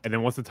right, and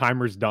then once the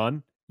timer's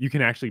done, you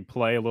can actually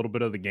play a little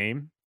bit of the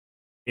game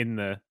in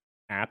the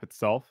app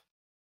itself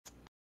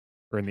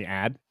or in the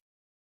ad.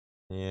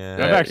 Yeah.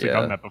 I've actually yeah.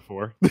 done that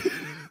before.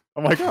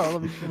 I'm like, oh,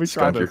 let me try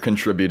Skunk, you're this.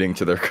 contributing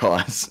to their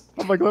cause.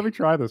 I'm like, let me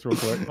try this real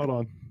quick. Hold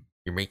on.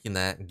 You're making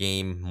that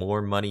game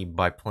more money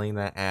by playing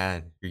that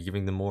ad. You're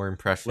giving them more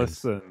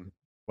impressions.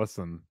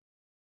 Listen.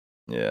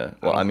 Yeah.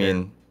 I Well, I don't care.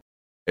 mean,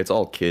 it's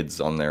all kids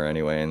on there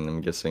anyway, and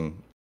I'm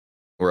guessing,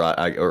 or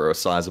a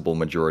sizable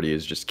majority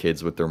is just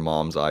kids with their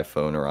mom's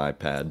iPhone or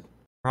iPad.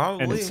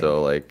 Probably. And And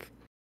so, like,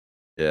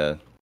 yeah,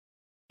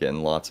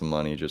 getting lots of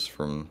money just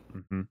from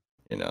Hmm.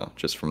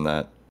 just from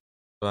that.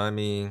 But I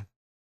mean,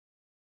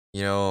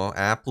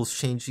 Apple's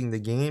changing the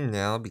game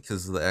now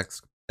because of the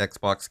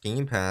Xbox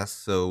Game Pass.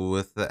 So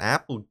with the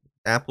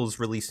Apple's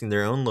releasing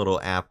their own little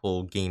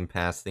Apple Game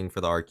Pass thing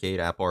for the arcade,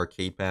 Apple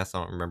Arcade Pass.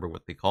 I don't remember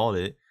what they called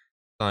it.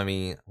 So I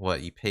mean,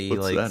 what, you pay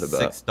What's like that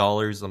about?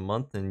 $6 a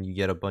month and you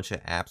get a bunch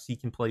of apps you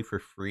can play for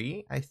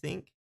free, I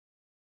think.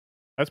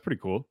 That's pretty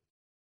cool.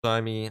 So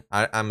I mean,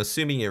 I'm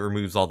assuming it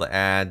removes all the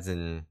ads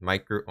and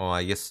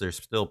I guess there's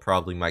still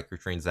probably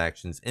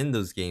microtransactions in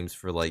those games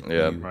for like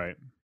Yeah. Right.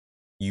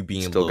 you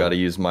being Still able got to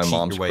to use my cheat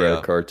mom's your way credit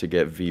up. card to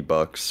get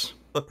V-Bucks.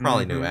 But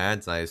probably no Mhm.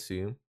 ads, I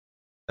assume.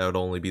 That would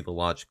only be the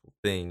logical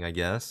thing, I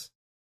guess.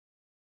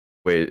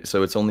 Wait,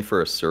 so it's only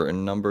for a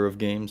certain number of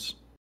games?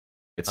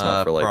 It's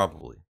not for like,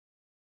 Probably.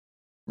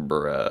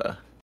 bruh.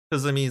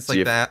 Because I mean, it's See, like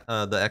if- that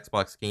the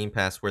Xbox Game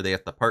Pass where they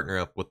have to partner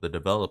up with the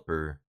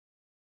developer,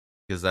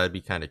 because that'd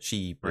be kind of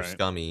cheap or Right.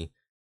 scummy.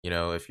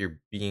 If you're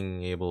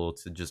being able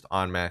to just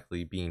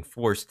automatically being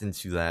forced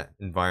into that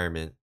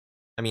environment.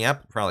 I mean,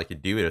 Apple probably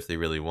could do it if they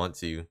really want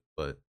to,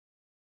 but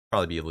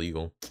probably be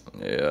illegal.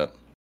 Yeah.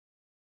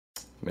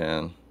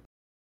 Man.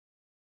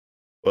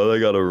 Well, they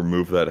gotta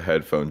remove that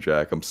headphone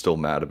jack. I'm still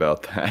mad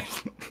about that.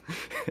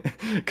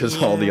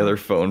 Because all the Yeah. other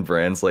phone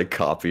brands like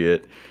copy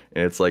it,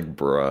 and it's like,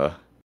 bruh.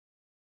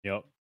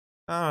 Yep.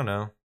 I don't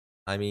know.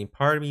 I mean,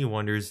 part of me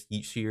wonders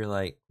each year,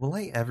 like, will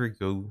I ever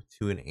go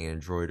to an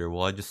Android or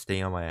will I just stay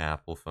on my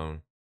Apple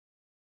phone?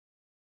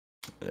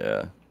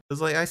 Yeah.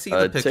 Because, like, I see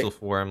the Take- Pixel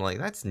 4, I'm like,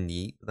 that's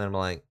neat. But then I'm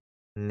like,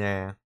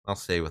 nah, I'll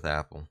stay with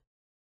Apple.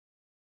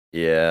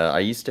 Yeah, I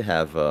used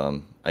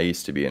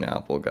to be an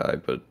Apple guy,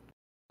 but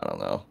I don't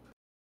know.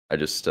 I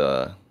just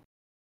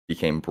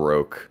became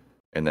broke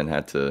and then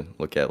had to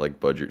look at like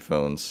budget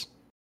phones.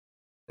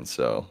 And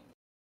so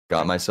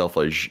got myself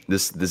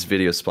this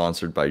video is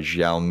sponsored by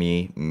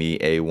Xiaomi Mi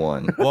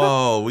A1.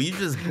 Whoa, will you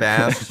just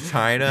bash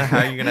China? How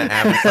are you going to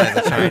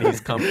advertise a Chinese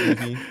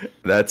company?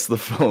 That's the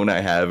phone I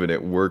have, and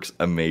it works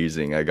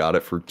amazing. I got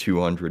it for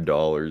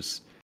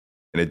 $200,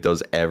 and it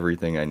does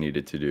everything I need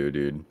it to do,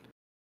 dude. It's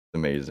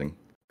amazing.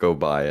 Go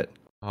buy it.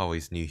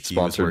 Always knew he was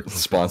Sponsored working for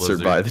sponsored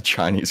by Blizzard. the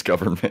Chinese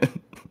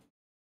government.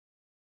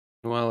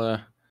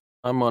 Well,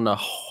 I'm on a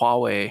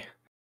Huawei,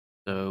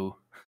 so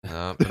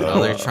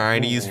Another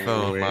Chinese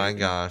phone. wait. My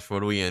gosh,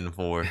 what are we in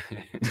for?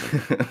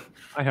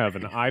 I have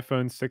an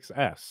iPhone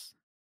 6S.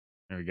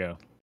 There we go.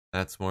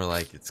 That's more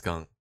like it's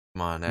skunk.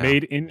 Come on now.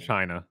 Made in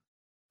China.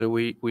 so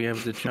we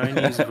have the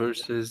Chinese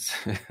versus.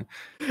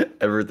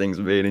 Everything's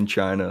made in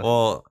China.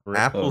 Well, Rip.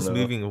 Apple's Oh, no.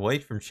 moving away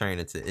from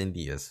China to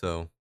India,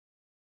 so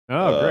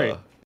Oh, great.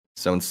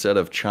 So instead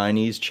of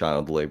Chinese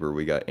child labor,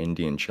 we got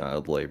Indian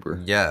child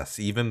labor. yes,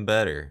 even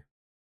better.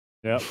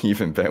 Yep.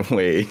 Even better.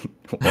 Wait,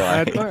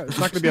 why? It's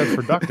not going to be as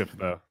productive,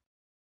 though.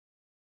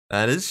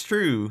 That is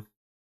true.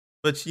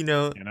 But You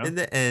know? in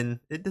the end,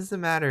 it doesn't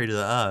matter to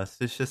us.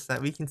 It's just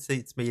that we can say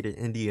it's made in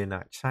India,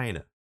 not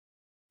China.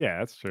 Yeah,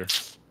 that's true.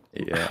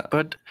 Yeah.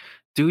 But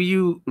Do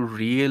you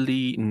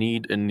really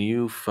need a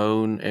new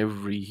phone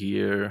every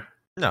year?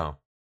 No.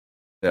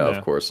 Yeah, No.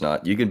 of course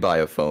not. You could buy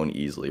a phone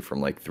easily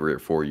from like 3 or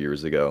 4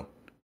 years ago,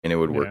 and it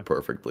would work Yeah.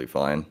 perfectly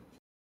fine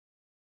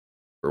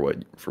for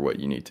what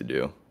you need to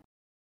do.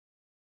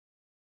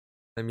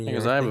 I mean,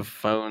 Because I have a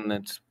phone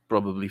that's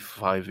probably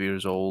 5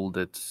 years old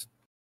that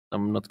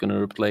I'm not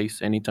gonna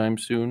replace anytime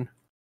soon.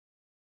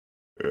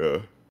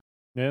 Yeah.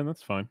 Yeah,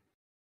 that's fine.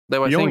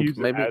 Though I If you only think use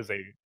maybe it as a,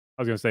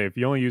 I was gonna say, if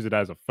you only use it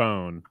as a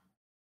phone,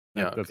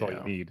 yeah, that's okay,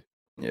 all you need.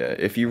 Yeah,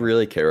 if you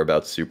really care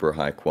about super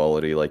high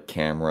quality like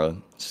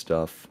camera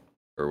stuff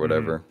or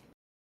whatever.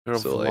 You're a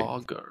So, like-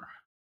 vlogger.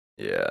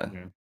 Yeah.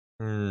 Yeah.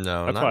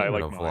 No, That's not why I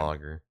even like a mine.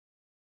 vlogger.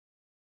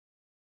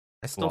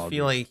 I still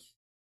feel Vlogger. like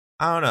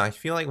I don't know. I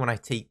feel like when I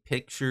take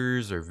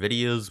pictures or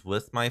videos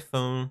with my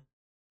phone,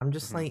 I'm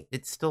just Mhm. like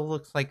it still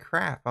looks like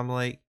crap. I'm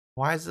like,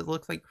 why does it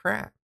look like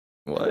crap?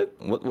 What?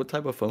 What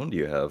type of phone do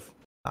you have?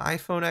 The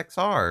iPhone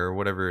XR or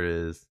whatever it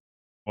is.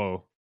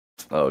 Whoa.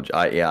 Oh,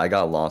 I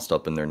got lost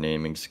up in their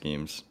naming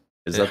schemes.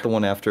 Is that the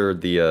one after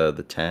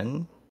the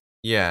 10?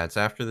 Yeah, it's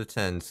after the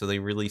 10. So they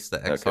released the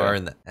XR Okay.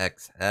 and the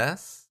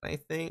XS, I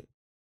think.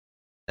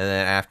 And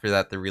then after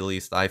that, they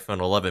released iPhone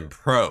 11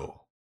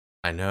 Pro.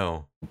 I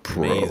know.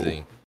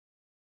 Amazing.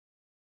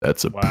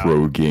 That's a Wow.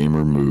 pro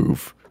gamer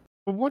move.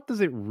 But what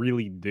does it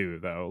really do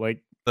though?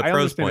 Like The I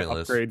Pro's understand it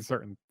pointless.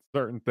 upgrades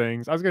certain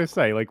things. I was gonna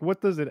say, like, what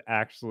does it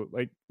actually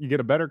like? You get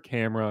a better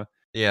camera.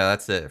 Yeah,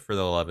 that's it for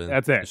the 11.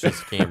 That's it. It's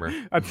just camera.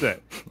 That's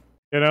it.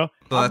 You know.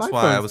 So that's My why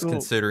I phone's was still-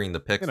 considering the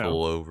Pixel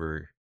know.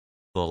 over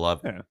the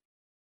 11. Yeah.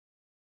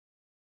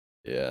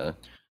 Yeah.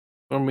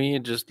 For me,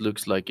 it just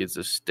looks like it's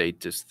a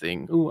status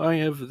thing. Oh, I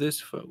have this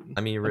phone.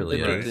 I mean, it I really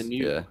better is. than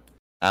you. Yeah.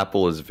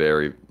 Apple is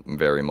very,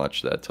 very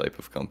much that type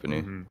of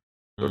company. Mhm.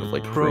 Sort of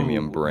like Mm,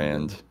 premium Pro.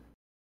 brand.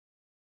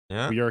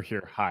 Yeah. We are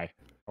here. Hi.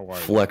 How are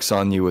you? Flex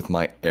on you with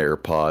my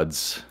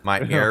AirPods.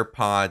 My Yeah.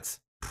 AirPods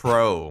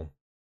Pro.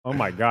 Oh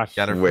my gosh.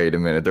 Gotta- Wait a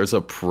minute, there's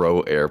a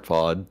Pro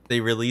AirPod.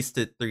 They released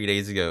it 3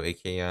 days ago,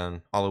 aka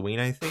on Halloween,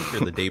 I think,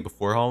 or the day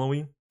before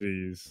Halloween.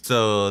 Jeez.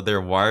 So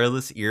they're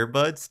wireless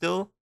earbuds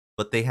still,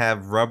 but they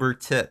have rubber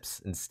tips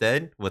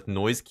instead with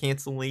noise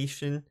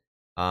cancellation.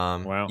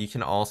 Wow. You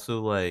can also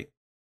like,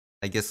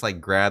 I guess like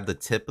grab the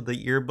tip of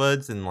the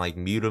earbuds and like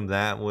mute them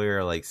that way,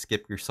 or like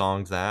skip your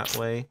songs that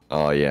way.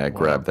 Oh yeah,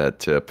 grab that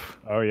tip.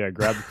 Oh yeah.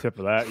 Grab the tip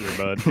of that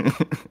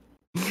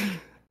earbud.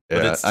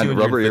 Yeah, it's and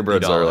rubber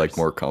earbuds are like $250.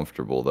 more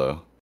comfortable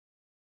though.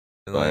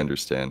 And, I like,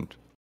 understand.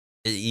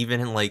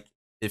 even like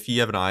if you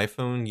have an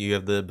iPhone, you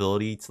have the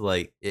ability to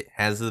like it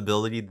has the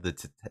ability to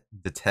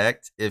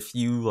detect if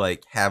you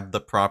like have the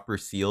proper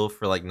seal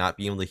for like not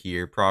being able to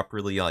hear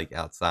properly like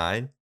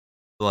outside.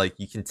 So, like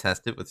you can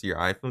test it with your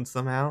iPhone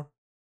somehow.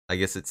 I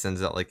guess it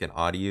sends out like an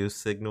audio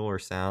signal or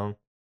sound,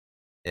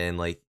 and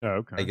like Oh,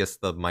 okay. I guess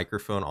the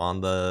microphone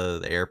on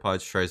the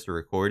AirPods tries to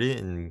record it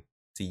and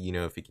see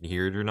if it can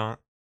hear it or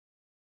not.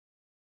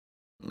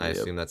 I Yep.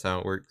 assume that's how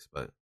it works,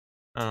 but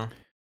oh,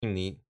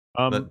 neat,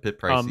 Um. but a bit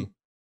pricey.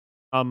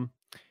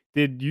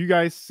 Did you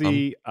guys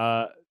see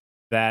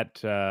that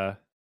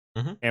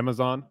Mhm.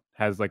 Amazon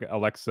has like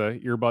Alexa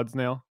earbuds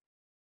now?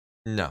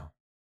 No,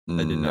 I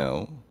did not.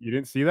 No. You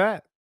didn't see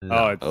that? No.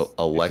 Oh, it's just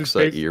Alexa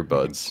basically-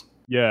 earbuds.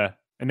 Yeah,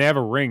 and they have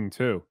a ring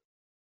too,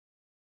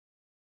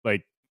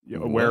 like a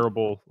What?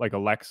 wearable like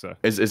Alexa.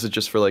 Is it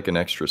just for like an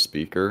extra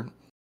speaker?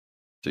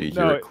 So you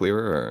hear No, it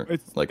clearer, or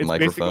It's like it's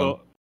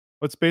microphone?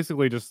 It's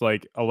basically just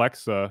like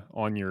Alexa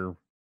on your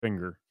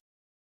finger.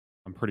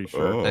 I'm pretty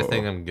sure. I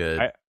think Oh. I'm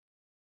good.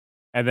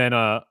 And then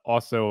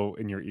also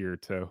in your ear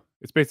too.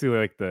 It's basically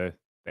like the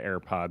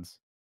AirPods,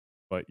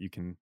 but you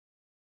can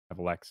have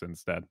Alexa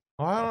instead.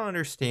 Well, I don't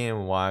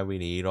understand why we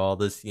need all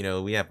this.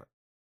 We have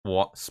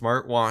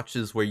smart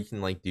watches where you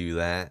can like do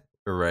that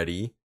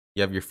already.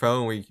 You have your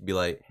phone where you can be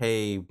like,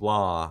 "Hey,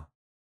 blah,"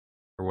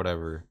 or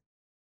whatever,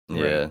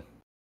 Yeah.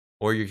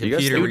 or your Do you guys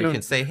computer think where you we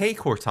can say, "Hey,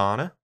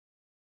 Cortana."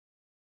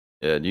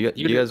 Yeah. Do you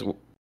You guys?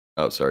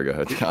 Oh, sorry. Go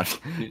ahead. God,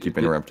 keep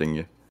interrupting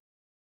you.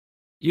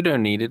 You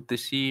don't need it. The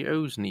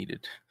CEOs need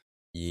it.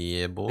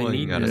 Yeah, They boy, you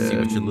need gotta the see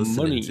what you're listening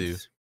to.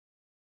 monies.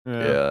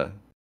 Yeah.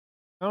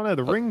 I don't know.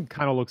 The ring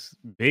kind of looks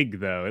big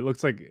though. It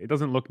looks like it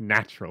doesn't look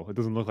natural. It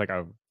doesn't look like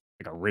a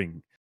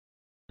ring.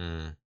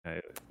 Mm.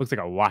 It looks like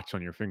a watch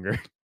on your finger.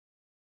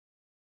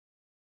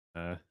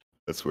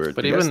 That's weird.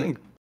 But Do you guys even-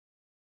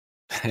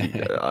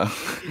 think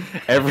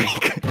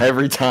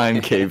every time,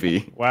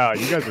 KB? Wow,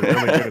 you guys are really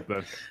good at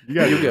this. You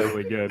guys You are go.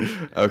 really good.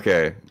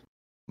 Okay,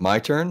 my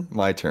turn.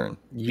 My turn.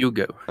 You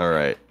go. All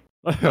right.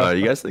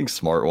 You guys think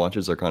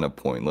smartwatches are kind of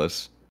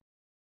pointless?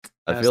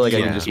 I That's feel like I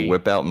the can just key.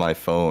 whip out my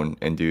phone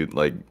and do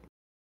like,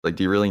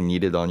 do you really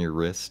need it on your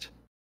wrist?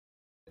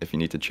 If you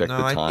need to check No,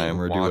 the I time think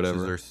or do watches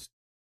whatever. are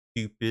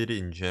stupid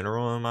in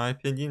general, in my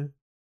opinion.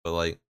 But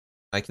like,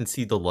 I can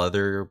see the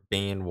leather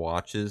band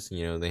watches.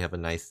 They have a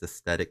nice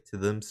aesthetic to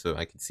them, so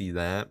I can see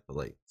that. But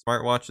like,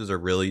 smartwatches are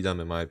really dumb,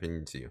 in my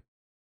opinion, too.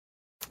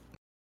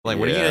 Like,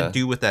 what are you Yeah. gonna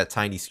do with that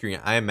tiny screen?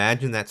 I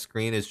imagine that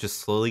screen is just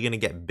slowly gonna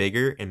get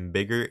bigger and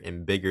bigger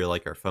and bigger,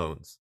 like our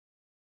phones.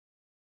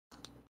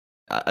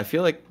 I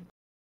feel like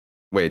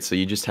Wait, so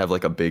you just have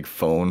like a big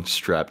phone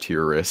strapped to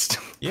your wrist?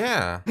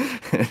 Yeah.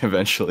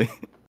 Eventually.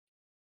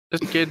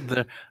 Just get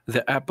the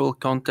Apple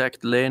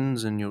contact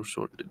lens and you're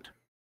sorted.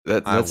 I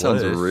That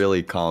sounds wish.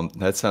 really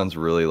That sounds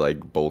really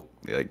like bulk,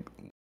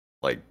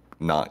 like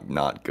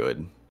not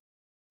good.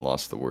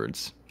 Lost the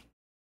words.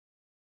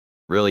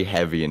 Really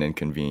heavy and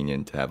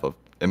inconvenient to have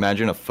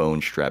imagine a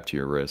phone strapped to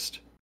your wrist.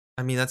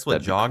 I mean, that's what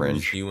That'd be joggers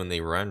cringe. do when they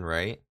run,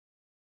 right?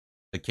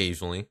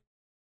 Occasionally.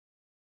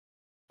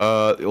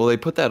 Well, they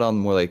put that on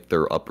more like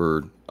their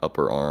upper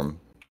arm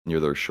near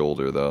their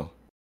shoulder, though.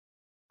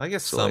 I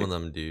guess So, some like- of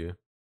them do.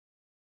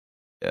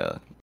 Yeah.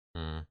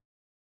 Hmm.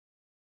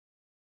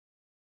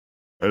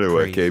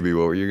 Anyway, Crazy. KB,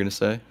 what were you gonna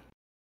say?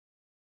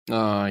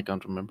 I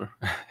can't remember.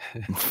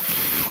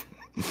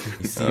 You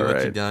see All what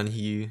right. you done,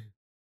 Hugh?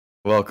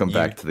 Welcome You-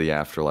 back to the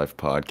Afterlife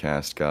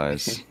podcast,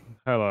 guys.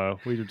 Hello,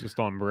 we were just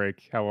on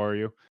break. How are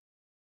you?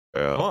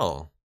 Yeah.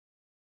 Well,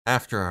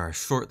 after our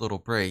short little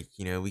break,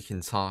 we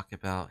can talk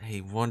about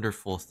a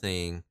wonderful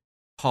thing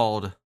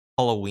called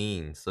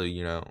Halloween. So,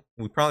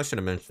 we probably should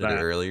have mentioned it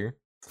that? earlier.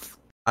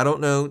 I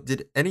don't know.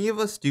 Did any of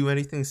us do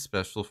anything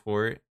special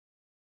for it?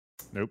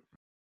 Nope.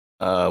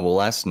 Well,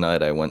 last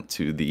night I went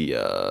to the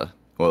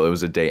well, it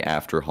was a day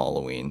after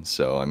Halloween,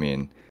 so I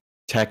mean,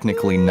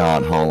 technically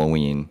not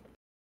Halloween,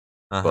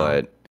 Uh-huh.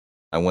 but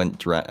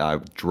I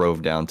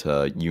drove down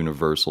to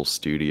Universal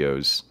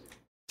Studios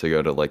to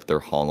go to like their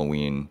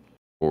Halloween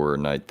horror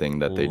night thing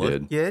that they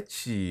did. Look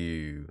at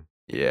you.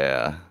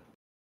 Yeah.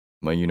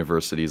 My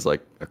university's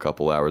like a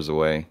couple hours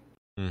away,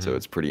 so Mhm.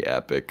 it's pretty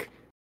epic.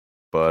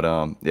 But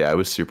yeah, it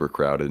was super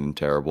crowded and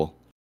terrible.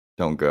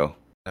 Don't go.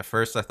 At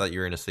first, I thought you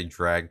were going to say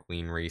drag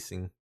queen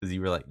racing because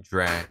you were like,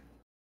 drag.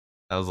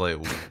 I was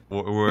like,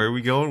 where are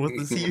we going with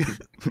this? Hugh?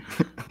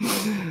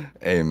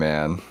 Hey,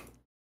 man.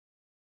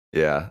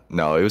 Yeah,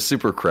 no, it was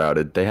super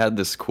crowded. They had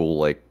this cool,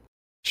 like,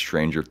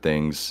 Stranger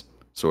Things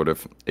sort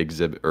of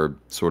exhibit or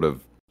sort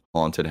of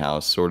haunted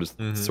house sort of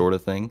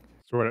Mhm. thing.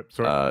 Sort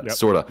of. Yep.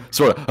 Sort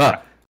of.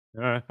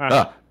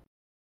 Ah.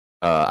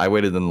 I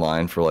waited in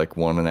line for like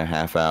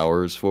 1.5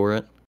 hours for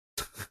it,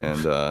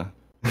 and I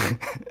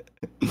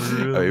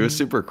mean, it was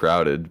super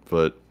crowded,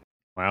 but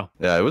Wow.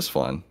 yeah, it was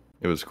fun.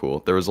 It was cool.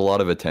 There was a lot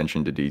of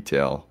attention to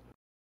detail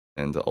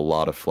and a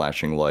lot of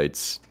flashing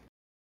lights.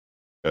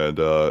 And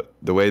the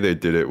way they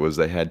did it was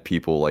they had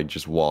people like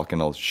just walk in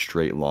a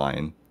straight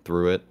line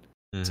through it,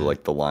 so Mhm.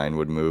 like the line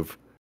would move.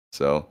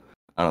 So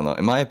I don't know.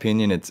 In my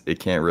opinion, it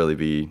can't really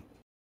be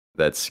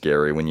that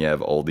scary when you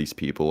have all these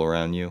people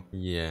around you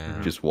Yeah.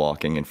 just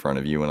walking in front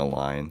of you in a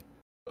line.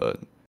 But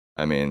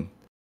I mean,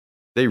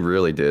 they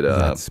really did. He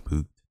got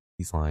spooked.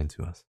 He's lying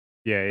to us.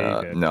 Yeah,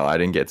 you did. No, I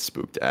didn't get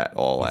spooked at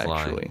all. He's lying.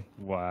 Actually,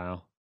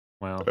 Wow.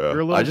 Wow. Yeah. You're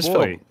a little I just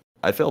boy.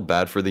 I felt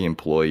bad for the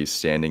employees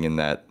standing in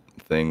that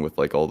thing with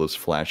like all those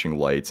flashing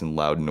lights and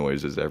loud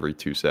noises every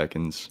 2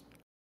 seconds.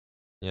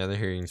 Yeah, the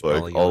hearing's Like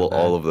probably going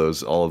all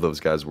of those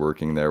guys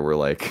working there were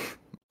like,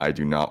 I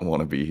do not want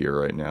to be here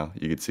right now.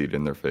 You could see it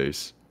in their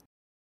face.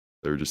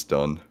 They're just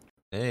done.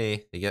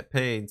 Hey, they get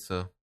paid,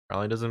 so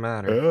probably doesn't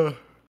matter.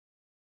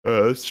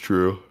 Yeah, that's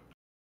true.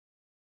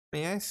 I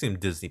mean, I assume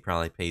Disney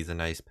probably pays a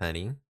nice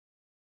penny.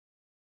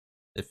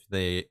 If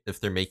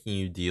they're making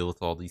you deal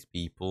with all these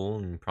people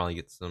and probably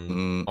get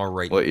some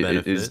alright Well,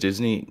 benefit. is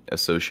Disney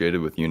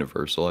associated with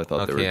Universal? I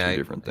thought they were two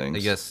different things. I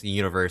guess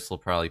Universal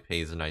probably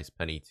pays a nice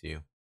penny too.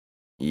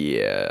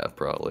 Yeah,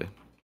 probably.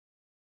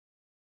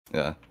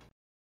 Yeah.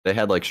 They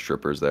had like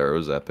strippers there. It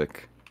was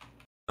epic.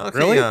 Okay,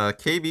 Really?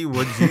 KB,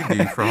 what'd you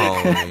do for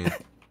Halloween?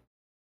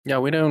 Yeah,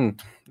 we don't.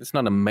 It's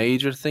not a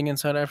major thing in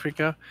South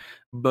Africa,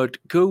 but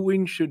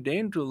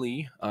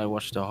coincidentally, I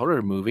watched a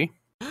horror movie.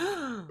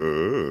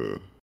 Ooh.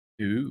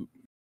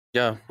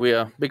 Yeah, we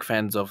are big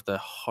fans of the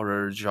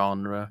horror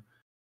genre.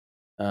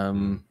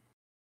 Some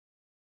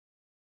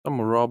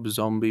Rob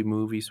Zombie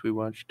movies we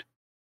watched.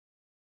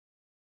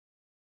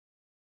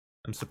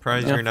 I'm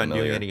surprised Yeah. you're not doing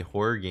Familiar. any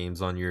horror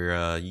games on your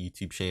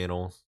YouTube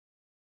channels.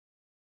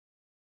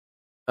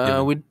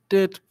 We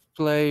did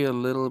play a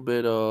little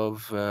bit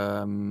of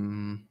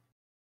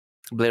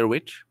Blair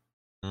Witch,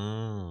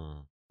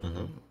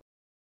 Mm-hmm.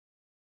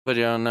 but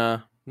yeah,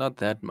 no, not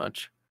that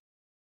much.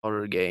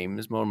 Horror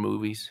games, more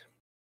movies.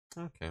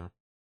 Okay.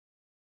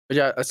 But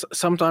yeah,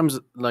 sometimes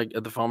like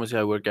at the pharmacy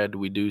I work at,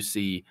 we do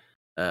see,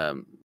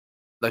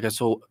 like I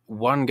saw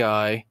one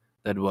guy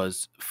that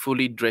was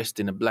fully dressed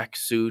in a black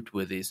suit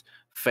with his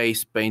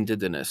face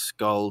painted in a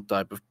skull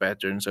type of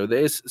pattern. So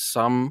there's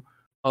some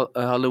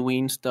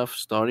Halloween stuff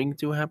starting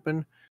to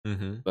happen,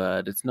 Mm-hmm.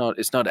 but it's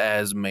not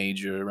as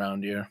major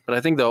around here. But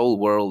I think the whole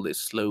world is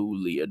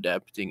slowly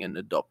adapting and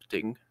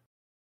adopting.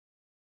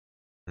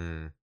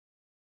 Mm.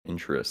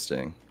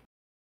 Interesting.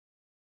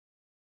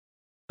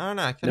 I don't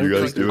know. I You kind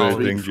guys do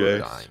anything,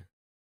 Jay?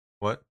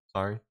 What?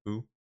 Sorry.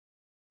 Who?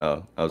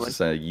 Oh, I was What? just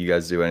saying, you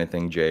guys do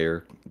anything, Jay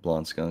or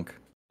Blonde Skunk?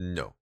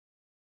 No.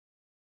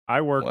 I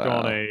worked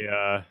on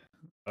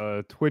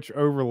a Twitch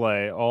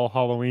overlay all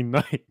Halloween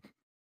night.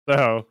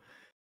 So,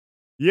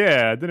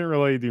 yeah, I didn't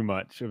really do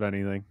much of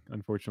anything,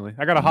 unfortunately.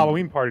 I got a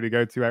Halloween party to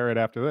go to right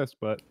after this,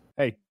 but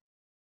hey,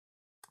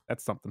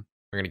 That's something.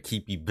 We're gonna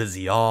keep you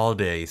busy all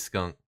day,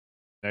 Skunk.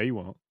 No, you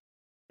won't.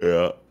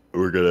 Yeah,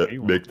 we're gonna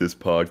You make won't. this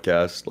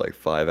podcast like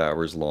 5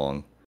 hours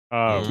long.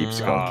 Oh, Keep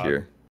Skunk God.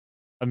 here.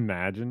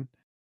 Imagine.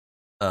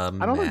 I don't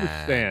Man.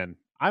 understand.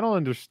 I don't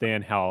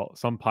understand how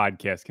some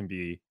podcasts can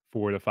be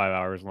 4 to 5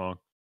 hours long.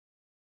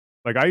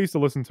 Like, I used to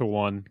listen to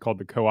one called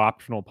the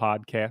Co-optional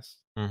Podcast,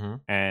 Mm-hmm.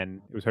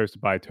 and it was hosted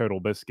by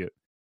Total Biscuit.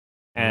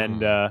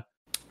 And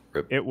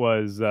Rip. it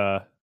was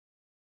a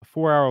 3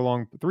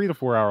 to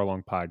 4 hour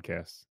long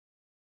podcast.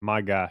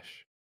 My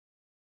gosh.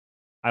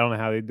 I don't know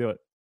how they do it.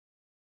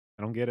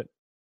 I don't get it.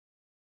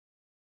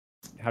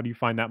 How do you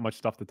find that much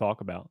stuff to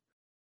talk about?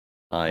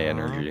 High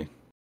energy.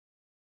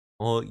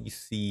 Well, you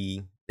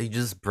see, they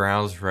just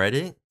browse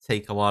Reddit,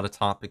 take a lot of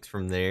topics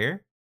from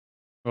there,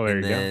 Well, there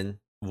and you go. then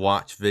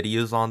watch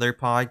videos on their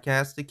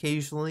podcast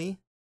occasionally.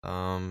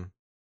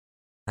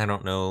 I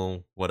don't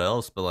know what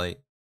else, but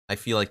like I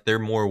feel like they're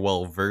more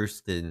well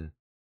versed in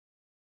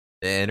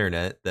the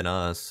internet than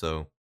us,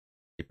 so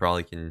they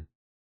probably can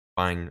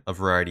find a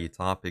variety of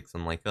topics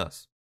unlike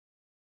us.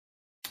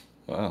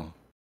 Wow.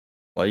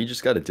 Why you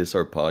just gotta diss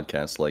our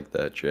podcast like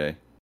that, Jay?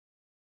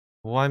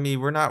 Well, I mean,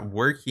 we're not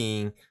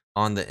working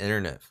on the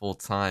internet full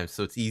time,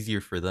 so it's easier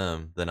for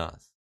them than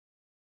us.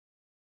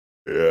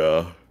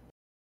 Yeah.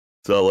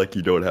 It's not like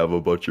you don't have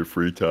a bunch of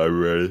free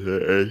time or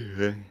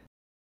anything.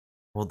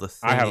 Well, the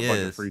I have thing a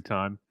bunch of is, free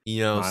time.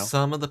 you know, Smile.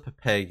 some of the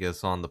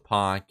Papegas on the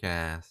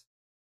podcast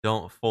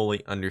don't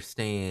fully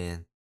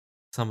understand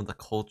some of the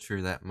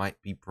culture that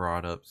might be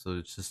brought up, so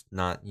it's just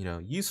not,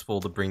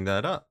 useful to bring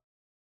that up.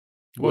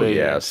 Well, Wait.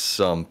 yeah,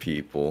 some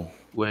people.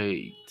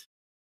 Wait.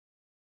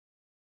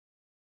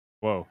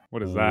 Whoa,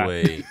 what is that?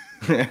 Wait.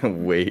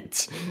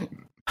 Wait.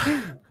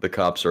 The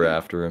cops are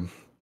after him.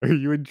 Are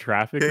you in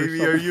traffic or Baby,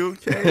 something? are you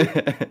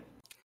okay?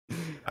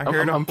 I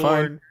heard a I'm fine.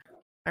 horn.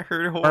 I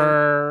heard a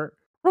horn.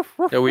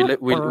 Yeah, we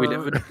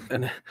live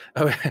in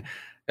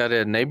got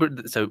a neighbor.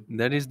 So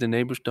that is the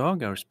neighbor's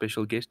dog, our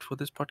special guest for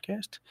this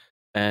podcast.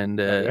 And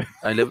yeah.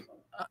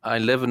 I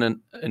live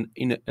in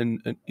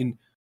in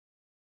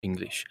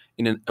English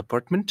in an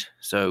apartment.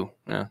 So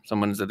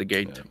someone's at the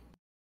gate.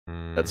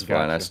 That's Mm,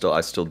 fine. Gotcha.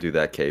 I still do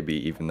that, KB,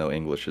 even though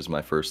English is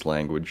my first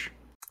language.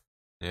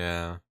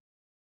 yeah.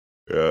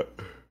 Yeah.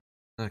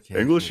 Okay.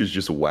 English is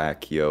just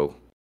whack, yo.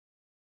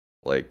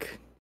 Like,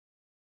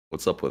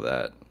 what's up with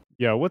that,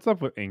 Yeah, what's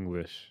up with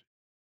English?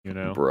 You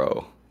know,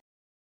 bro?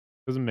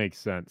 doesn't make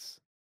sense.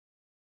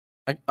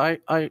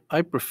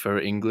 I prefer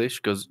English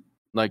because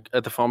like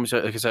at the pharmacy.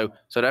 Okay, so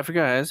South Africa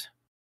has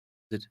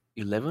is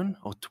it 11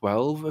 or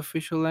 12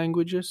 official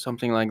languages,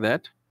 something like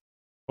that.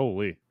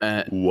 Holy.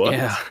 What?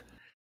 Yeah.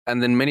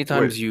 And then many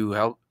times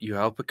Wait. you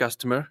help a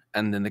customer,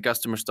 and then the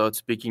customer starts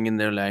speaking in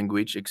their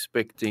language,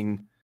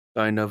 expecting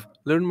kind of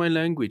learn my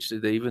language.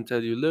 They even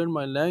tell you learn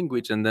my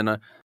language, and then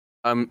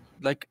I'm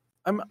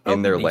In I'll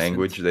their be decent.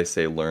 language, they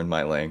say learn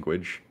my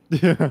language.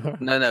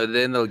 No,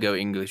 then they'll go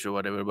English or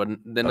whatever. But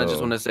then I just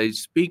Oh. want to say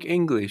speak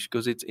English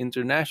because it's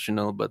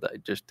international. But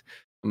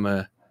I'm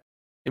a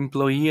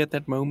employee at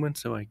that moment,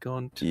 so I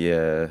can't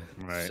Yeah.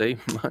 Right. say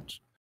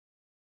much.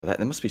 That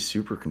must be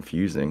super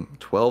confusing.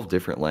 12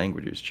 different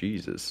languages,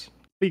 Jesus.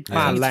 Speak Yeah,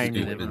 my it's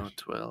language. 11 or stupid.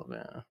 12,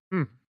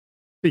 yeah.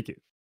 Speak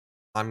it.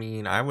 I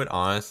mean, I would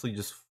honestly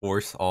just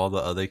force all the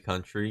other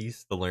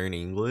countries to learn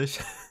English.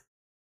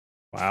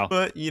 Wow.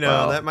 But,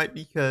 Wow. that might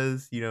be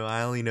because,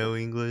 I only know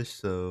English,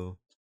 so.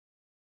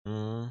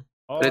 Oh,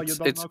 It's- you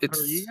don't it's- know it's-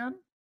 Korean?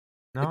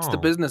 No. It's the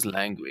business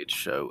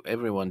language, so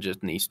everyone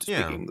just needs to speak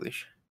Yeah.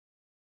 English.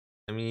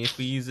 I mean, if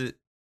we use it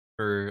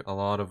for a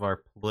lot of our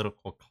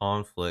political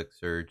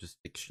conflicts or just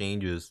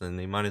exchanges, then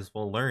they might as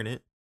well learn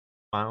it.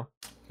 Wow.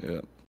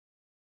 Yeah.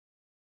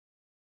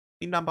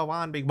 Be number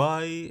one, big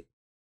boy.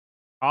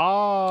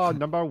 Oh,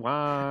 number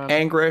one.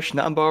 English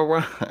number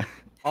one.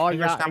 Oh,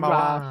 English yeah, number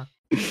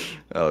English.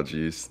 one. Oh,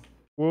 jeez.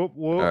 Whoop,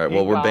 whoop, All right,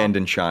 well, we're English. banned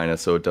in China,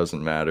 so it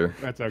doesn't matter.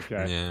 That's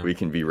okay. Yeah. We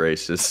can be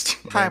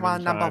racist.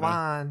 Taiwan China. number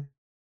one.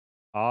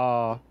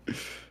 Oh,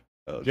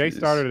 Oh, Jay jeez.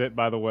 started it,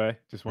 by the way.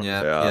 Just wanted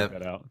Yep, to Yeah. point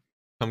that out.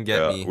 Come get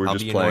Yeah, me. we're I'll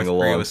just be in playing North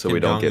Korea along with so we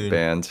Kim don't get Jong-un.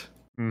 banned.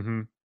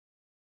 Mm-hmm.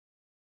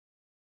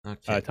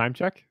 Okay. Time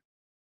check?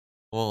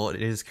 Well,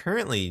 it is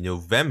currently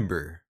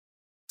November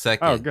 2nd,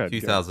 Oh, good,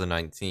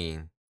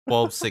 2019,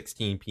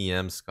 12:16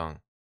 p.m. Skunk.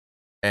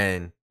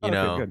 And,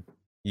 Good.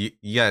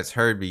 you guys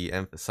heard me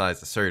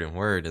emphasize a certain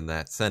word in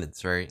that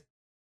sentence, right?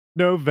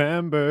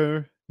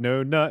 November.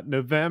 No nut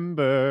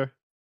November.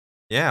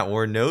 Yeah,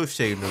 or No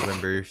Shave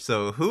November.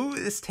 So who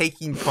is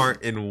taking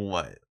part in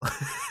what?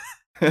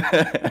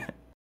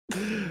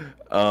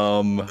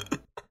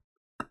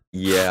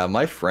 Yeah,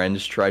 my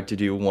friends tried to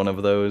do one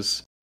of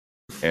those,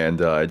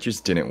 and it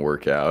just didn't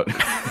work out.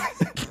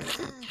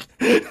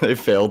 They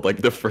failed like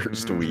the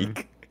first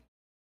week.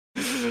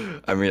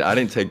 I mean, I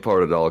didn't take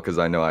part at all because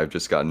I know I've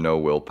just got no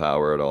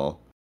willpower at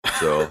all.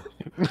 So,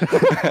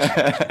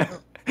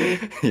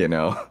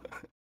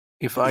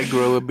 If I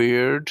grow a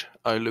beard,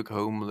 I look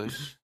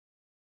homeless.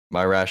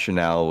 my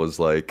rationale was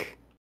like,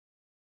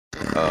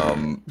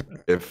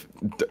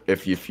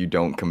 if you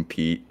don't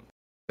compete,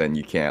 then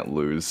you can't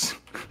lose.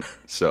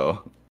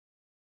 So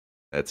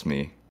that's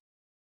me.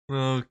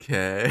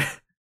 Okay.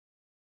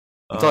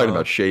 I'm talking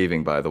about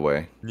shaving, by the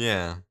way.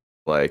 Yeah.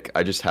 Like,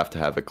 I just have to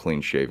have a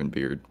clean shaven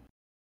beard.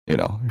 You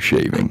know,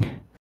 shaving.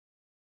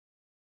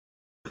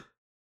 Can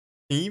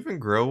you even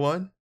grow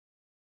one?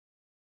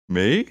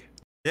 Me?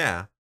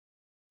 Yeah.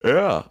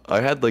 Yeah.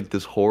 I had like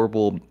this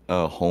horrible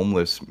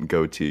homeless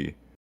goatee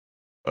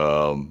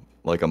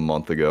like a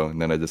month ago,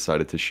 and then I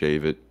decided to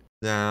shave it.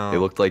 No. It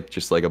looked like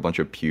just like a bunch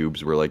of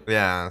pubes were like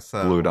Yeah,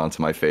 so glued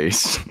onto my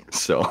face.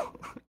 So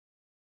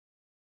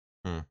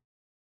Hmm.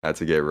 I had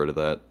to get rid of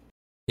that.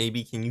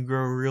 KB, can you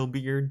grow a real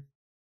beard?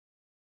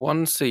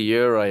 Once a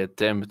year I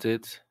attempt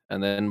it,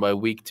 and then by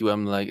week 2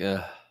 I'm like,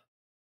 I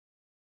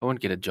won't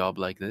get a job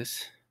like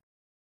this.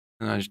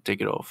 And I just take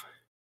it off.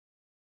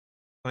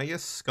 I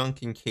guess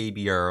Skunk and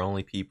KB are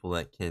only people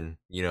that can,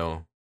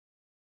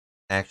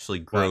 actually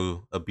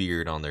grow a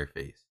beard on their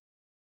face.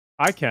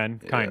 I can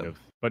kind Yeah. of,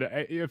 but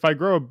if I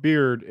grow a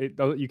beard, it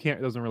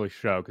doesn't really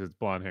show because it's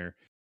blonde hair.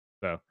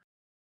 So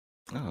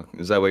Oh,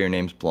 is that why your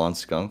name's Blonde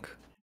Skunk?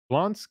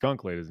 blonde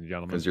skunk, ladies and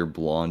gentlemen. Because you're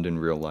blonde in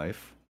real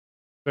life?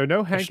 So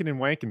no hanking and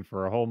wanking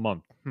for a whole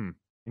month.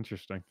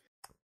 Interesting.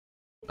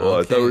 Oh,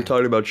 I thought we were Okay.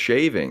 talking about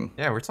shaving.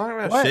 Yeah, we're talking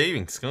about What?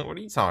 shaving, Skunk. What are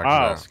you talking Oh.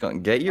 about?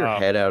 Skunk, get your Oh.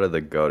 head out of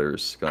the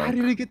gutters, Skunk. How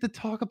did we get to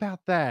talk about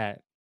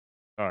that?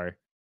 Sorry.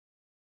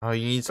 Oh,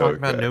 you need to talk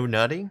about Okay. no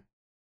nutting?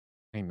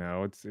 I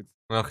know it's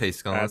Okay,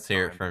 Skunk, Bad let's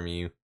hear it time. from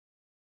you.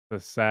 a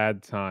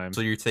sad time.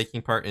 So you're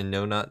taking part in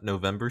No Nut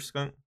November,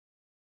 Skunk?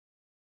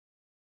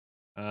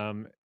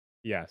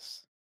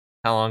 Yes.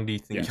 How long do you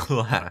think Yes. you'll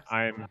last?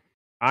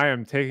 I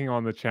am taking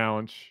on the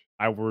challenge.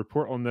 I will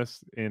report on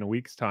this in a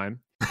week's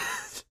time.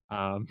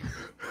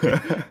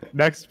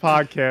 Next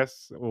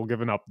podcast, we'll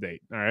give an update.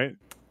 All right.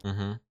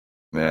 Mm-hmm.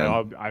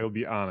 Man, I will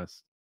be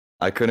honest.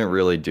 I couldn't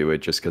really do it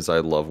just because I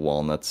love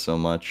walnuts so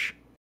much.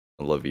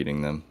 I love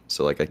eating them.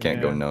 So, like, I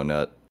can't go Yeah. no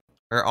nut.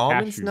 Are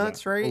almonds Cashew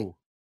nuts, nut. right? Ooh,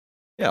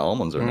 Yeah,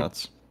 almonds are Mm.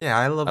 nuts. Yeah,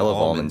 I love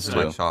almonds, in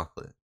my too.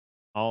 chocolate.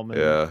 almond.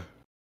 Yeah.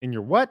 In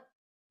your what?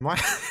 My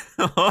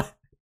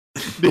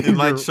in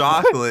my Your-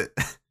 chocolate.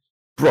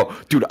 Bro,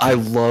 dude, I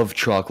love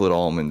chocolate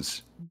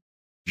almonds.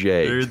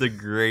 Jay. They're the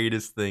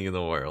greatest thing in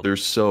the world. They're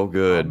so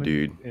good, Almond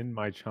dude. In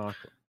my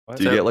chocolate. What?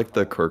 Do you get like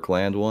the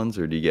Kirkland ones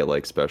or do you get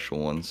like special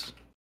ones?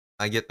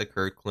 I get the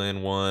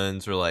Kirkland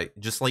ones, or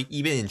just like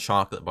even in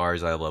chocolate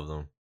bars, I love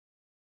them.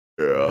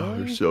 Yeah, Really?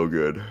 they're so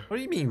good. What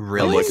do you mean,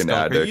 really? like an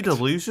Skunk? Are you addict.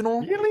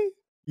 delusional? Really?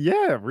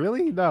 Yeah.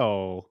 Really?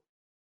 No.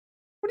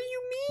 What do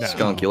you mean? No.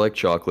 Skunk, you like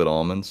chocolate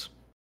almonds?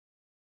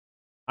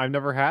 I've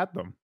never had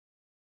them.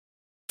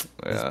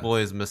 This Yeah.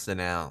 boy is missing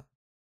out.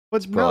 But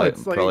It's no, probably,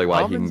 it's like probably why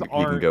he almonds can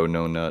aren't go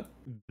no nut.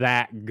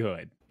 that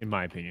good, in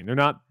my opinion. They're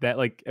not that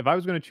like. If I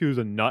was going to choose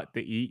a nut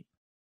to eat,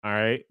 all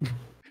right.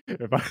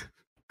 If I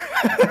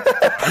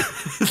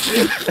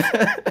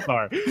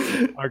sorry,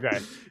 okay.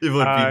 It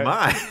would be Uh,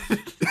 mine.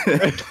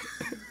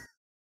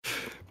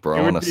 Bro, It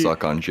I would want to be-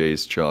 suck on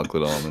Jay's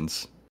chocolate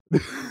almonds.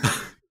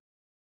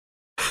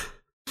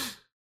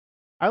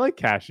 I like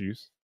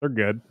cashews. They're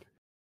good.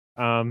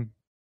 What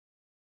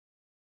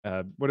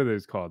are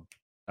those called?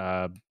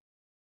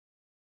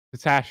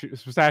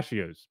 Pistachios.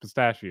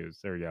 Pistachios.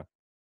 There we go.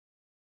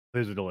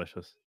 Those are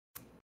delicious.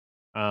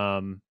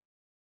 I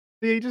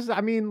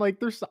mean, like,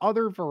 there's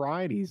other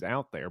varieties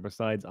out there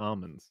besides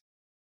almonds.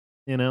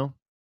 You know,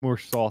 more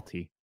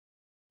salty,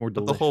 more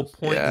But delicious. the whole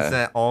point Yeah. is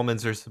that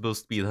almonds are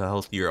supposed to be the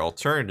healthier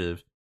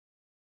alternative.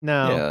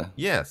 No. Yeah.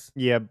 Yes.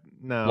 Yeah.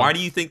 No. Why do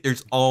you think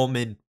there's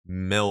almond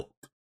milk?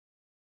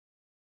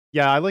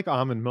 Yeah, I like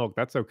almond milk.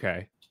 That's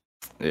okay.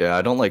 Yeah,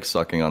 I don't like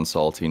sucking on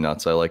salty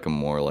nuts. I like them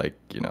more like,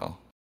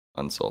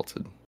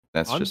 unsalted.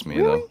 That's just me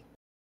Really? though.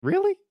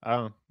 Really?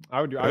 I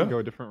would Yeah. go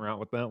a different route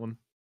with that one.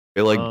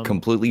 It like Um,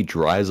 completely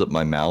dries up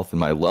my mouth and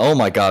my oh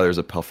my god, there's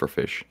a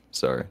pufferfish.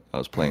 Sorry. I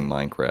was playing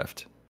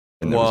Minecraft.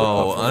 And there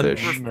Whoa, was a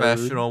pufferfish.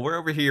 unprofessional. We're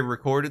over here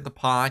recording the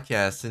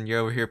podcast and you're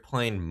over here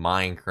playing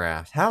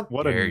Minecraft. How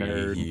What a dare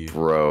nerd. you?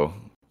 Bro,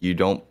 you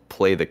don't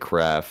play the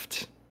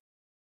craft,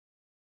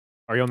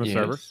 Are you on the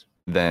server? Yes.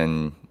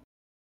 then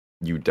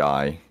you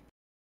die.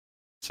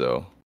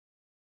 So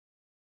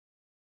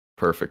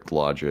perfect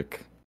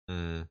logic.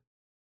 Hmm.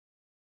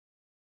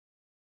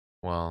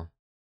 Well,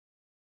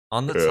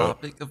 on the Yeah.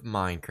 topic of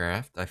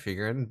Minecraft, I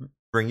figured I'd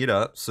bring it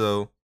up.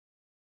 So,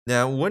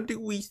 now, what do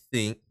we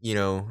think,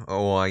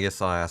 I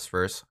guess I'll ask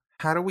first.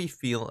 How do we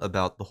feel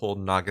about the whole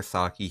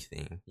Nagasaki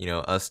thing?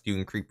 Us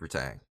doing creeper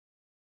tag.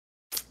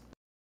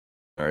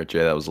 Alright, Jay,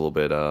 that was a little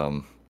bit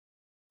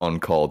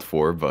uncalled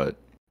for, but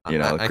I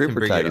can creeper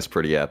bring tag it is up.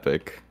 pretty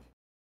epic.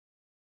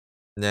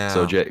 Now,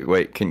 So Jay,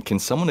 wait, can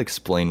someone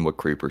explain what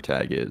creeper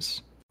tag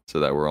is so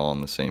that we're all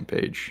on the same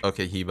page?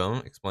 okay,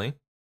 Hebone, explain.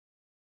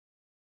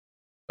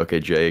 Okay,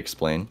 Jay,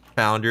 explain.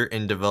 Founder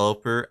and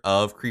developer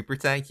of Creeper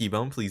Tag,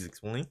 Hebone, please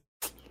explain.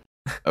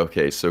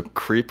 Okay, so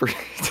creeper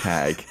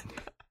tag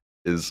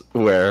is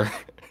where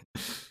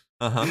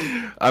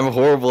Uh-huh. I'm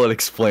horrible at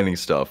explaining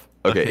stuff.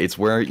 Okay, Okay. it's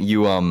where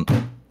you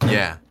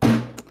Yeah.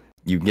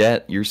 you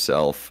get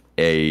yourself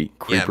a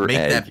creeper make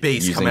that egg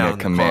base come using out a in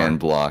the command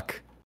car.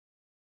 block.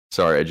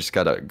 Sorry, I just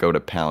gotta go to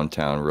Pound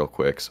Town real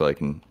quick so I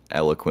can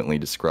eloquently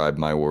describe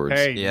my words.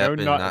 Hey, Yep, no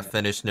and nut. not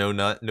finish No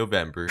Nut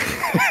November.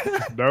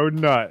 No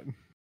nut.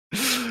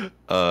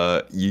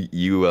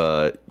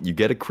 You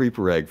get a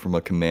creeper egg from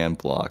a command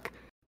block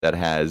that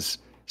has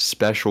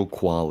special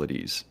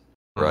qualities,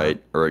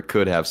 right? Or it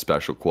could have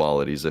special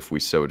qualities if we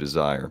so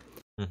desire.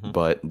 Mhm.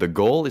 But the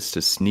goal is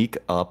to sneak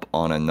up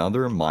on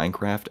another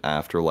Minecraft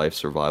Afterlife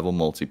survival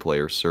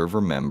multiplayer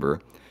server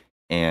member,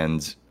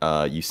 and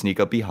you sneak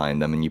up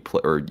behind them and you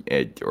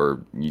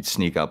or you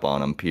sneak up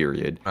on them.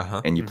 Period.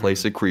 And you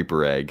place a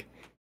creeper egg,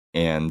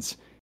 and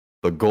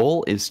the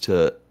goal is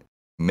to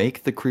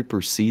make the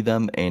creeper see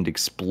them and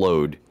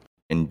explode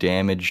and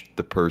damage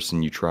the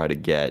person you try to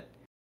get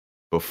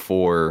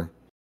before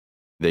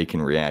they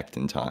can react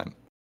in time.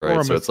 Right?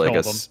 Or So it's like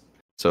almost kill them.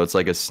 so it's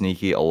like a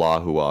sneaky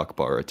Allahu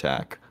Akbar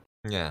attack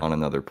Yeah. on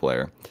another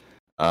player.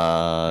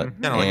 Kind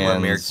of like what and-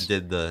 America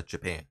did to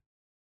Japan.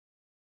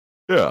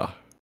 Yeah.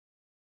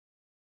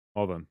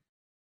 Hold on.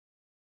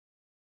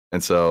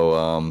 And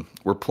so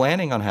we're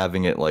planning on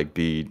having it like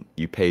be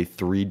you pay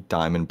 3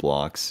 diamond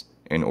blocks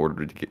in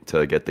order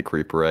to get the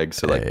creeper egg,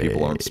 so like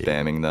people aren't Hey.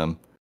 spamming them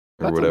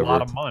or That's whatever. a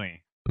lot of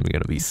money. I'm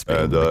gonna be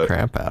spamming the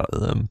crap out of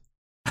them.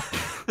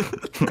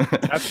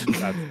 That's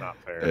not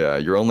fair. Yeah,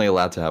 you're only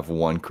allowed to have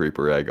 1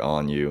 creeper egg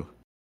on you,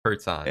 Per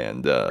time.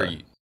 and Per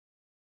use.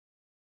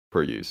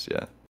 per use,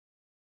 yeah.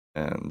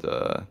 And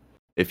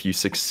if you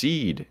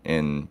succeed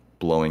in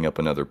blowing up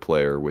another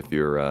player with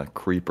your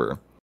creeper,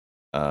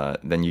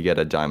 then you get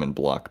a diamond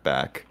block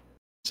back.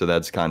 So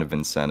that's kind of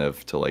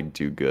incentive to like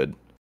do good.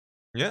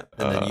 Yeah,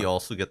 and then you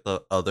also get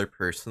the other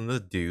person to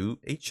do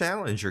a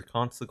challenge or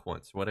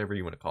consequence, whatever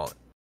you want to call it.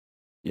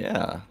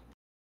 Yeah.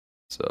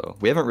 So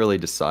we haven't really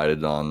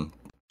decided on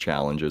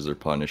challenges or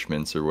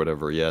punishments or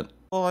whatever yet.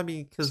 Well, I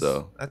mean, because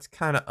So- that's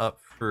kind of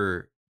up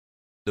for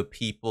the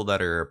people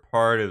that are a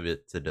part of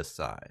it to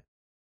decide.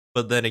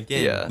 But then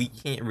again, Yeah. we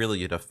can't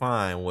really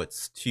define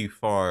what's too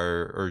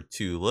far or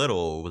too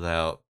little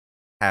without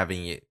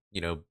having it,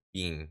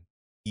 being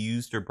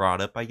used or brought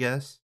up, I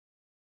guess.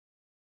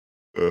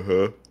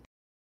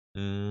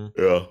 Mm,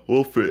 Yeah.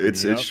 Well,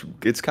 it's Yep.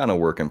 it's kind of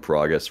work in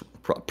progress.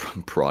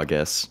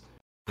 Progress.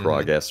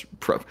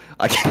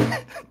 I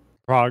can't.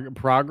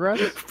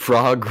 Progress?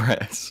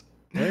 Progress.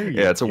 There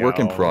you Yeah, it's a work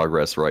in go.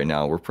 progress right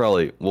now. We're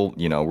probably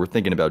we're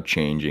thinking about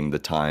changing the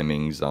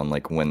timings on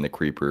like when the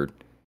creeper,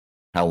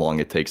 how long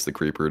it takes the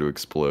creeper to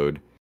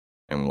explode,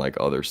 and like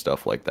other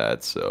stuff like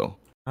that. So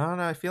I don't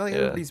know. I feel like Yeah.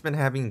 everybody's been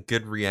having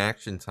good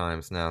reaction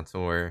times now to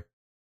where,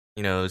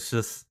 it's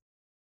just,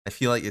 I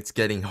feel like it's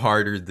getting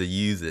harder to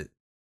use it.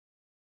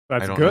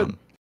 That's don't good. know.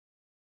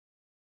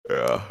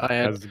 yeah, I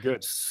had That's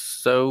good.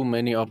 so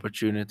many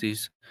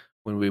opportunities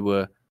when we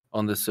were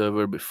on the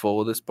server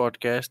before this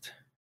podcast.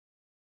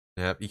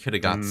 Yep, you could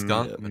have got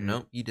skunked, but Mm.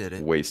 nope, you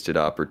didn't. wasted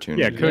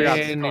opportunity. Yeah, could have got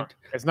And skunked.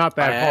 It's not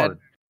I that had- hard.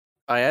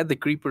 I had the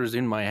creepers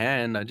in my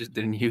hand. I just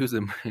didn't use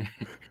them.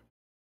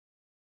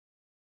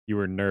 You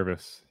were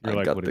nervous. You're I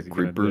like, got what the is he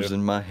gonna creepers do?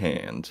 in my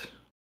hand.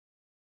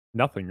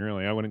 Nothing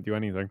really. I wouldn't do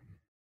anything.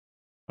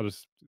 I'll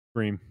just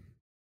scream.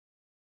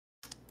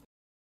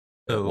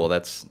 So, Well,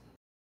 that's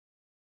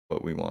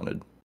what we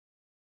wanted.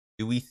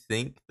 do we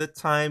think the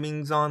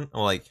timings on,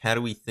 or like, how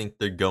do we think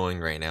they're going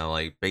right now?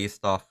 Like,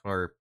 based off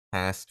our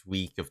past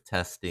week of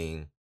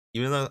testing,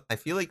 even though I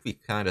feel like we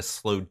kind of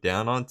slowed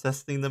down on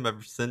testing them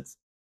ever since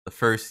the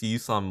first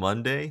use on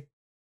Monday.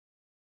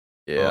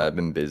 Yeah, Oh. I've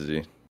been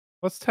busy.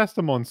 Let's test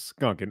them on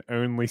skunk and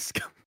only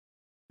skunk.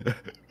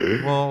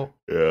 Well,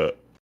 yeah.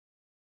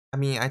 I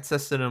mean, I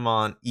tested them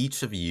on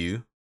each of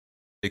you,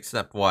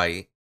 except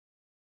White,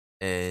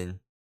 and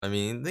I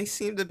mean, they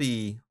seem to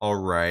be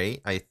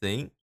alright, I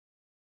think.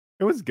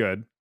 It was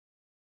good.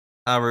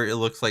 However, it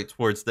looks like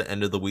towards the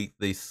end of the week,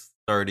 they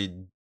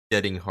started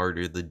getting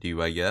harder to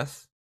do, I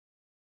guess.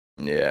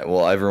 Yeah,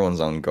 well, everyone's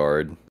on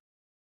guard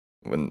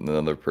when the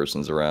other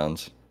person's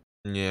around.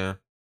 Yeah.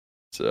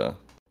 So,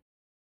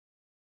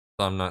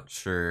 So I'm not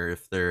sure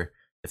if they're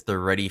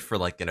ready for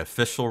like an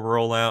official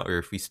rollout or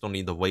if we still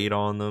need to wait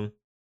on them.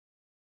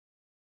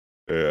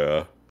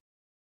 yeah.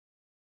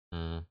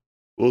 Hmm.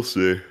 We'll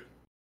see.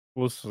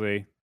 We'll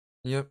see.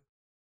 Yep.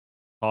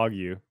 Hog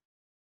you.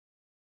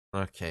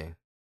 Okay.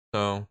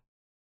 So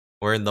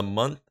we're in the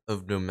month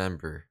of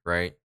November,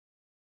 right?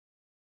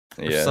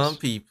 For Yes. some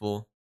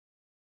people,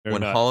 No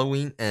when nut.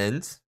 Halloween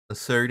ends, a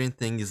certain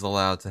thing is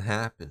allowed to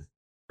happen.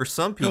 For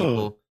some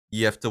people,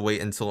 you have to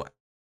wait until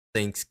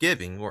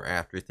Thanksgiving or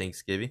after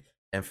Thanksgiving.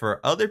 And for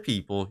other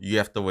people, you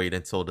have to wait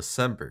until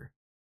December.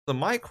 So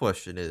my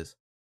question is,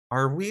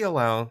 are we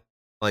allowed,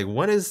 like,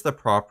 when is the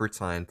proper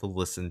time to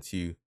listen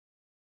to,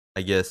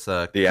 I guess,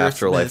 The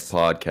Afterlife Christmas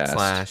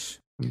podcast.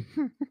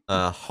 /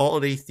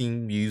 holiday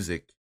themed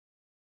music?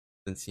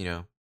 Since,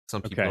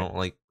 some people Okay. don't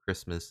like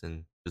Christmas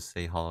and just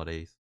say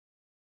holidays.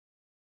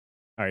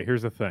 All right,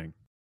 here's the thing.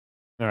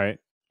 All right,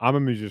 I'm a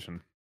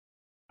musician.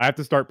 I have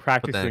to start Put that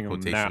in practicing them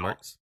quotation now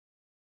marks.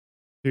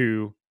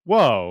 to.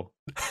 Whoa.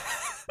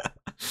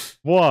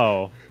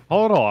 Whoa.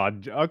 Hold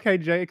on. Okay,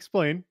 Jay,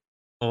 explain.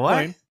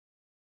 What? Explain.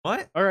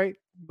 What? All right.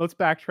 Let's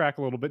backtrack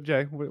a little bit,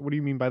 Jay. What do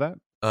you mean by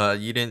that?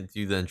 You didn't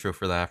do the intro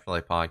for the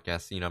Afterlife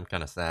podcast. You know, I'm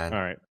kind of sad. All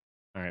right.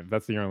 All right.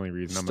 That's the only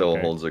reason I'm Still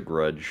okay. holds a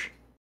grudge.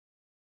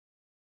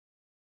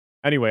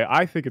 Anyway,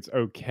 I think it's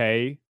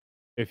okay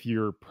if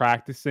you're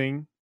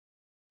practicing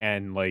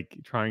and like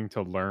trying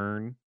to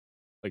learn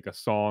like a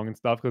song and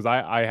stuff, because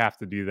I have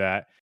to do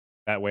that.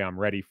 That way I'm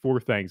ready for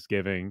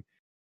Thanksgiving,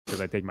 because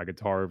I take my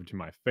guitar over to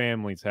my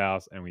family's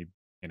house and we,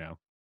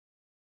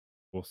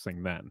 we'll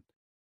sing then.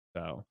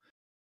 So,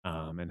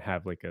 and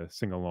have like a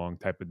sing along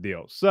type of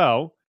deal.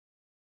 So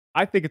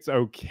I think it's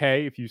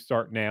okay if you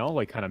start now,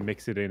 like kind of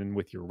mix it in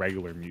with your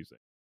regular music.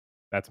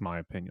 That's my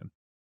opinion.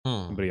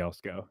 Somebody else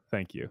go.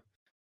 Thank you.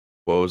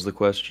 What was the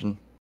question?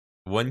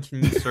 When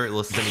can you start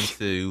listening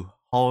to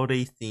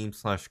holiday theme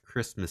 /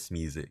 Christmas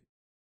music?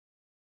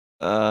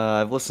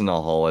 I've listened to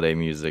holiday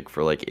music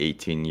for like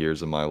 18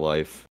 years of my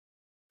life.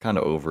 Kind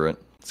of over it.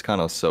 It's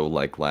kind of so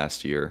like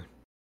last year.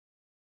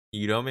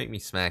 You don't make me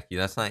smack you.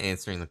 That's not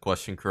answering the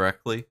question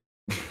correctly.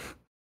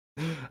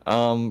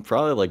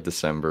 Probably like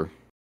December.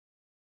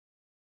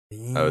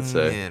 I would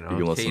say Man, you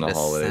can listen to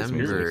holidays You're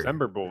music. a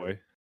December boy.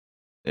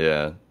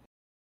 Yeah,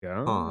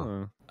 Yeah.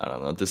 I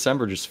don't know.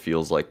 December just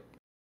feels like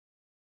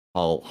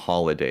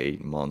holiday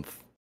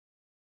month.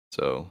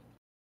 So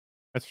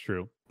That's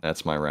true.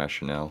 that's my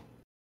rationale.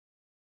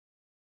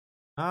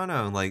 I don't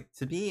know. Like,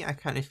 to me, I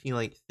kind of feel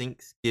like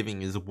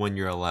Thanksgiving is when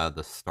you're allowed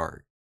to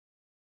start.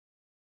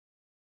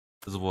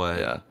 Is what?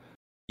 Yeah.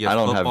 you I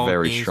don't have football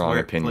very games strong where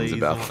it opinions plays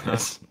about and whatnot.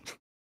 this.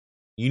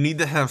 You need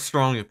to have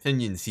strong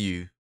opinions,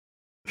 you.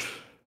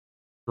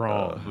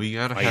 Strong. We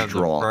gotta I have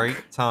drunk. the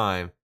right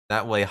time.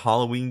 That way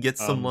Halloween gets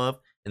some Um, love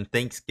and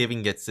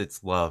Thanksgiving gets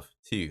its love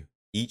too.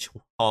 Each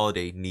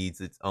holiday needs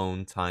its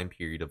own time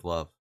period of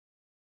love.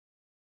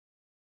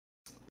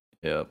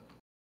 Yep.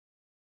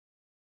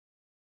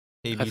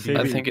 Hey, I, do th-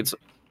 I you-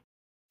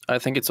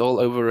 think it's all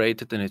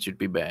overrated and it should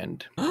be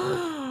banned.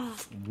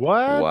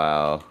 what?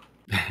 Wow.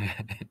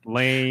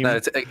 Lame. No,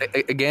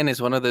 again,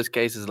 it's one of those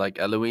cases like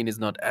Halloween is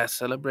not as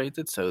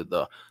celebrated, so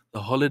the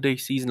holiday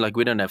season, like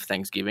we don't have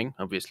Thanksgiving,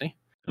 obviously.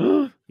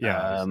 Yeah.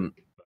 obviously.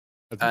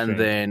 That's a And shame.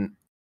 then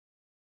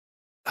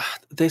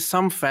there's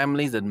some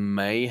families that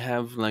may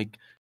have like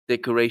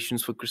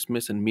decorations for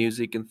Christmas and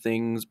music and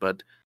things,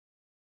 but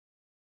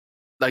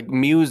like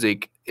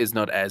music is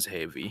not as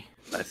heavy,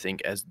 I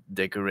think, as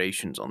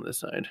decorations on this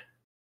side.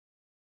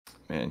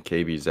 Man,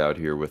 KB's out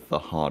here with the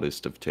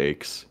hottest of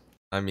takes.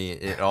 I mean,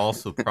 it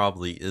also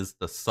probably is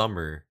the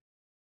summer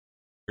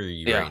for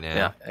you right now.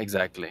 Yeah,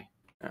 exactly.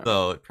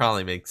 So it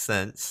probably makes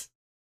sense.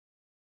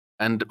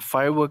 And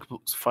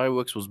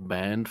fireworks was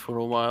banned for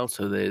a while,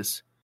 so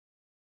there's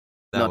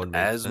That would not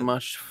make as sense.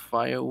 much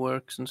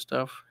fireworks and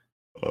stuff.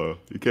 You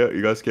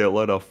guys can't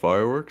let off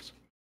fireworks?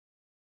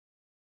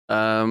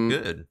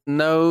 Good.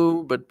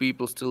 No, but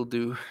people still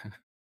do.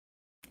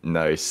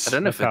 Nice. I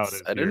don't know That's how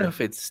it is I don't know here. if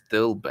it's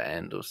still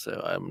banned or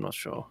so. I'm not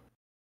sure.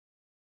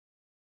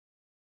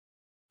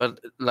 But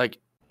like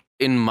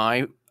in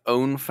my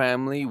own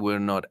family, we're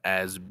not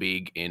as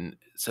big in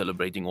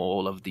celebrating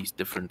all of these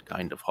different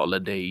kind of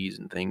holidays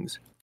and things.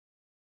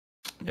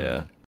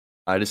 Yeah.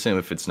 I just think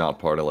if it's not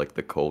part of like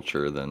the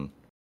culture, then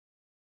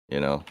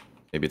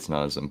maybe it's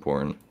not as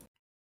important.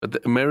 But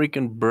the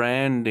American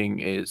branding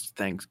is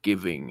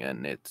Thanksgiving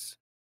and it's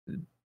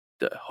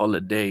the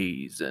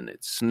holidays and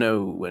it's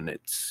snow and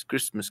it's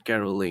Christmas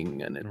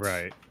caroling and it's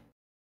Right.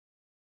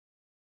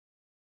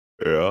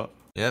 Yeah.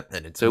 Yep,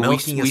 and it's So we-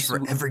 milking we- us for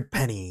every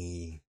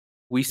penny.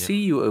 We Yep.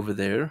 see you over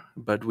there,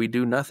 but we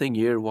do nothing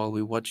here while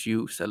we watch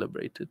you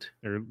celebrate it.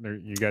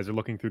 You guys are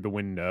looking through the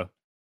window.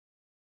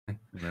 You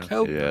know?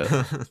 Help.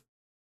 Yeah.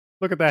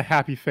 Look at that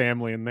happy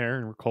family in there,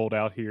 and we're cold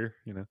out here.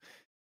 What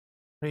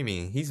do you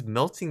mean? He's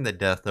melting to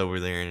death over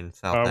there in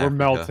South Africa. We're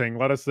melting.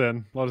 Let us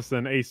in. Let us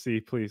in.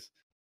 AC, please.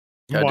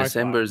 Wi-Fi.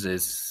 December's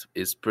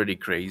is pretty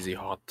crazy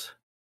hot.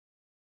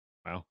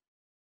 Wow.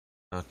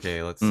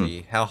 Okay, let's Hmm.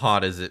 see. How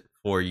hot is it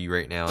for you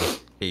right now,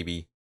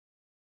 KB?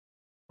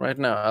 Right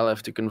now, I'll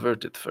have to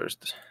convert it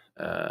first.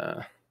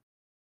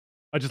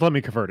 Just let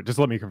me convert it. Just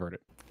let me convert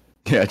it.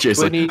 Yeah,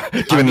 Jason. 20 Give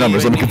me the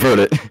numbers. Let me convert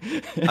it.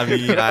 I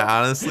mean, I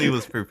honestly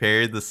was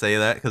prepared to say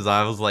that because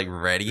I was like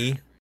ready.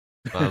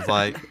 I was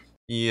like,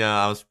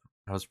 yeah, I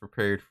was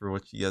prepared for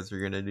what you guys are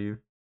gonna do.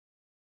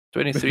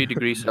 23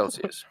 degrees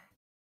Celsius.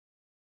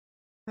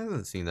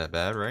 Doesn't seem that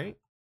bad, right?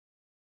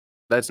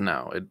 That's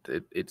now.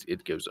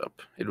 It goes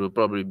up. It will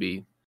probably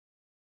be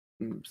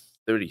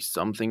 30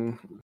 something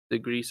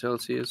degrees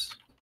Celsius.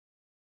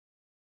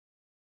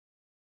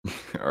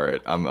 All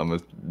right, I'm a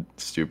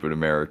stupid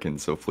American,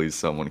 so please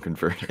someone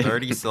convert it.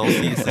 30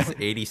 Celsius is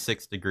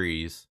 86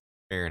 degrees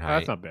Fahrenheit.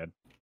 That's not bad.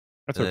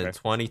 That's and okay. then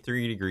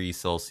 23 degrees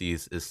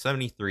Celsius is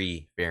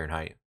 73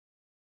 Fahrenheit.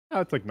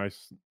 Oh, it's like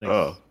nice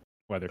Oh,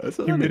 weather. that's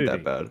not Humidity.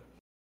 that bad.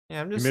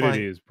 Yeah, I'm just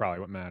Humidity is probably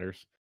what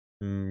matters.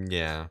 like,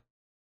 yeah.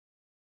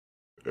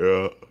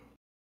 Yeah.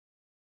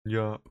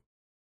 Yup.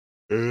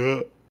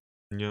 Yeah.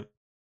 Yep.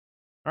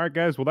 All right,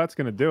 guys. Well, that's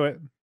gonna do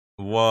it.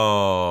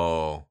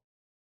 Whoa.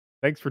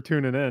 Thanks for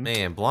tuning in.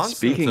 Man, Blonde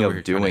Speaking Snoop's of over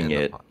here trying to doing end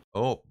the it- pod-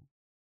 Oh.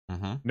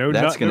 Mm-hmm. No,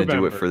 That's Nut gonna do it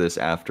November. for this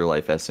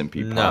Afterlife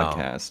SMP No.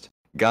 podcast.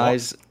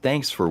 Guys,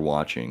 thanks for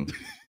watching.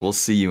 We'll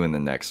see you in the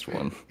next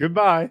one.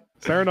 Goodbye.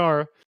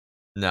 Sayonara.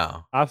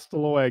 No. Hasta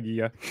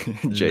luego.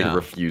 Jay No.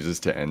 refuses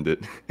to end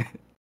it.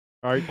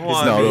 All right. Well, It's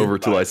I not mean- over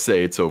till I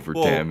say it's over,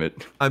 Well, damn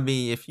it. I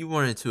mean, if you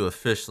wanted to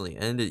officially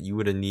end it, you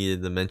would have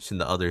needed to mention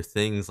the other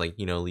things, like,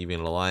 you know, leaving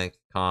a like,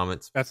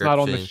 comment, That's not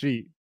on the subscription.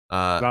 sheet. It's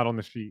Uh, not on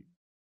the sheet.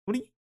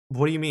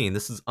 what do you mean?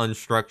 This is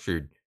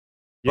unstructured.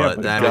 Yeah, but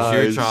but that is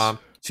your guys- job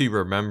to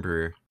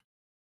remember.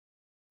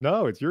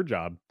 no, it's your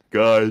job.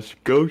 Guys,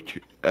 go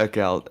check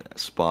out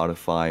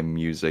Spotify,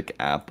 Music,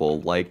 Apple.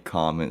 Like,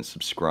 comment,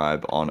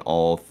 subscribe on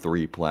all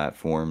 3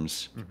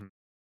 platforms. Mhm.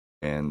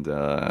 And,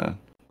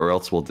 or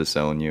else we'll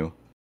disown you.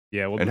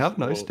 Yeah, And have a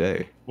nice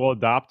day. We'll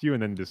adopt you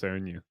and then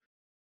disown you.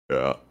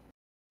 Yeah.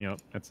 Yep,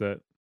 that's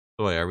it.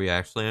 So wait, are we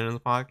actually ending the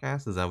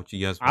podcast? Is that what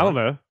you guys want? I don't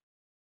know.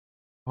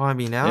 Well, I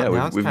mean, now, Yeah,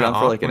 now it's we've kinda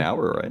gone for like an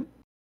awkward. hour, right?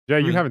 Jay,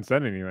 you mean- haven't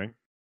said anything.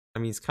 I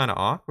mean, it's kind of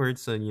awkward,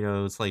 so, you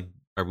know, it's like,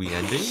 are we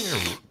ending?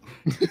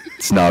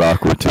 It's not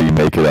awkward till you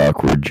make it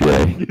awkward,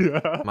 Jay.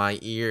 Yeah. My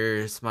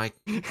ears, the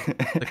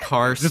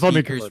car Just let me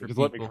speakers convert for it. Just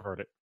let me people. convert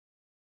it.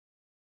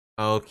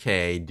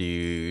 Okay,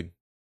 dude.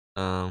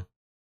 Well,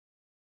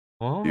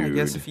 I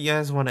guess Dude. if you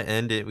guys want to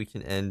end it, we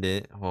can end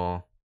it.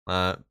 Well,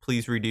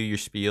 please redo your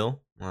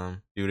spiel. Do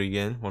it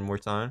again one more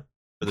time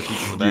for the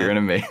people in the You're back.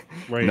 gonna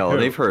make. Wait, No, who?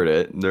 they've heard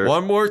it. They're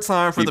One more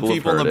time for the People have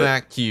people in the heard it.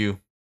 back queue.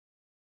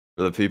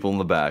 for the people in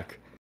the back.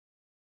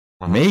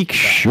 Uh-huh. Make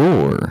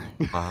sure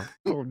Uh-huh.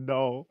 Oh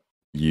no.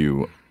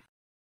 you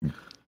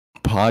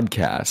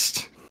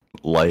podcast,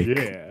 like,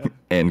 Yeah.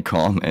 and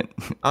comment.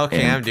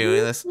 Okay, And- I'm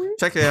doing this.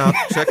 Check it out.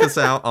 Check us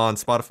out on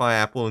Spotify,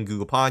 Apple, and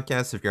Google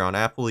Podcasts. If you're on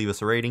Apple, leave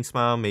us a rating,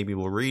 smile. Maybe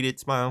we'll read it,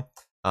 smile.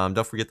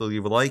 Don't forget to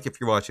leave a like if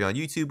you're watching on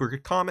YouTube, or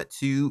comment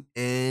too.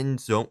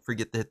 And don't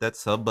forget to hit that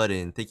sub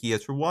button. Thank you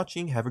guys for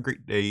watching. Have a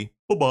great day.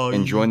 Bye-bye.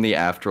 And join the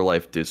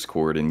Afterlife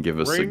Discord and give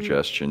us Ring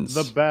suggestions.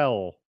 The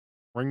bell.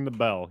 Ring the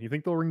bell. You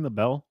think they'll ring the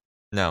bell?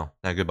 No,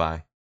 now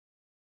goodbye.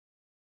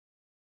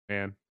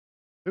 Man.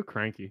 So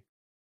cranky.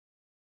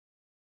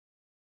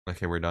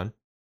 Okay, we're done.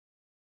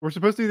 We're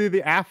supposed to do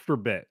the after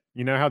bit.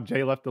 You know how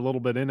Jay left a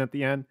little bit in at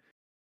the end?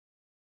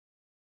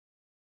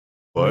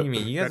 What do What? you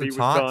mean? You guys Said he are was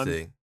done.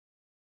 toxic.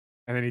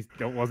 And then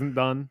he wasn't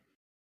done.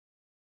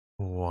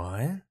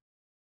 What?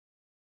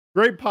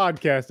 Great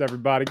podcast,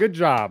 everybody. Good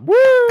job.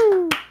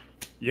 Woo!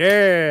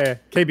 Yeah.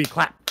 KB,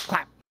 clap,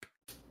 clap.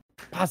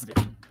 Positive.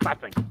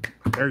 Clapping.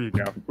 There you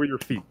go. With your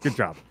feet. Good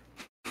job.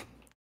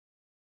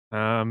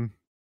 All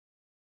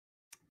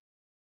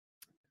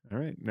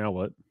right. Now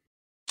what?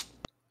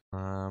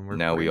 We're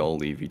Now we free. all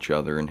leave each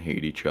other and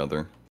hate each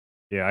other.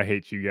 Yeah, I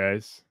hate you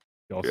guys.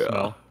 Y'all Yeah.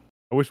 smell.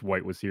 I wish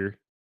White was here.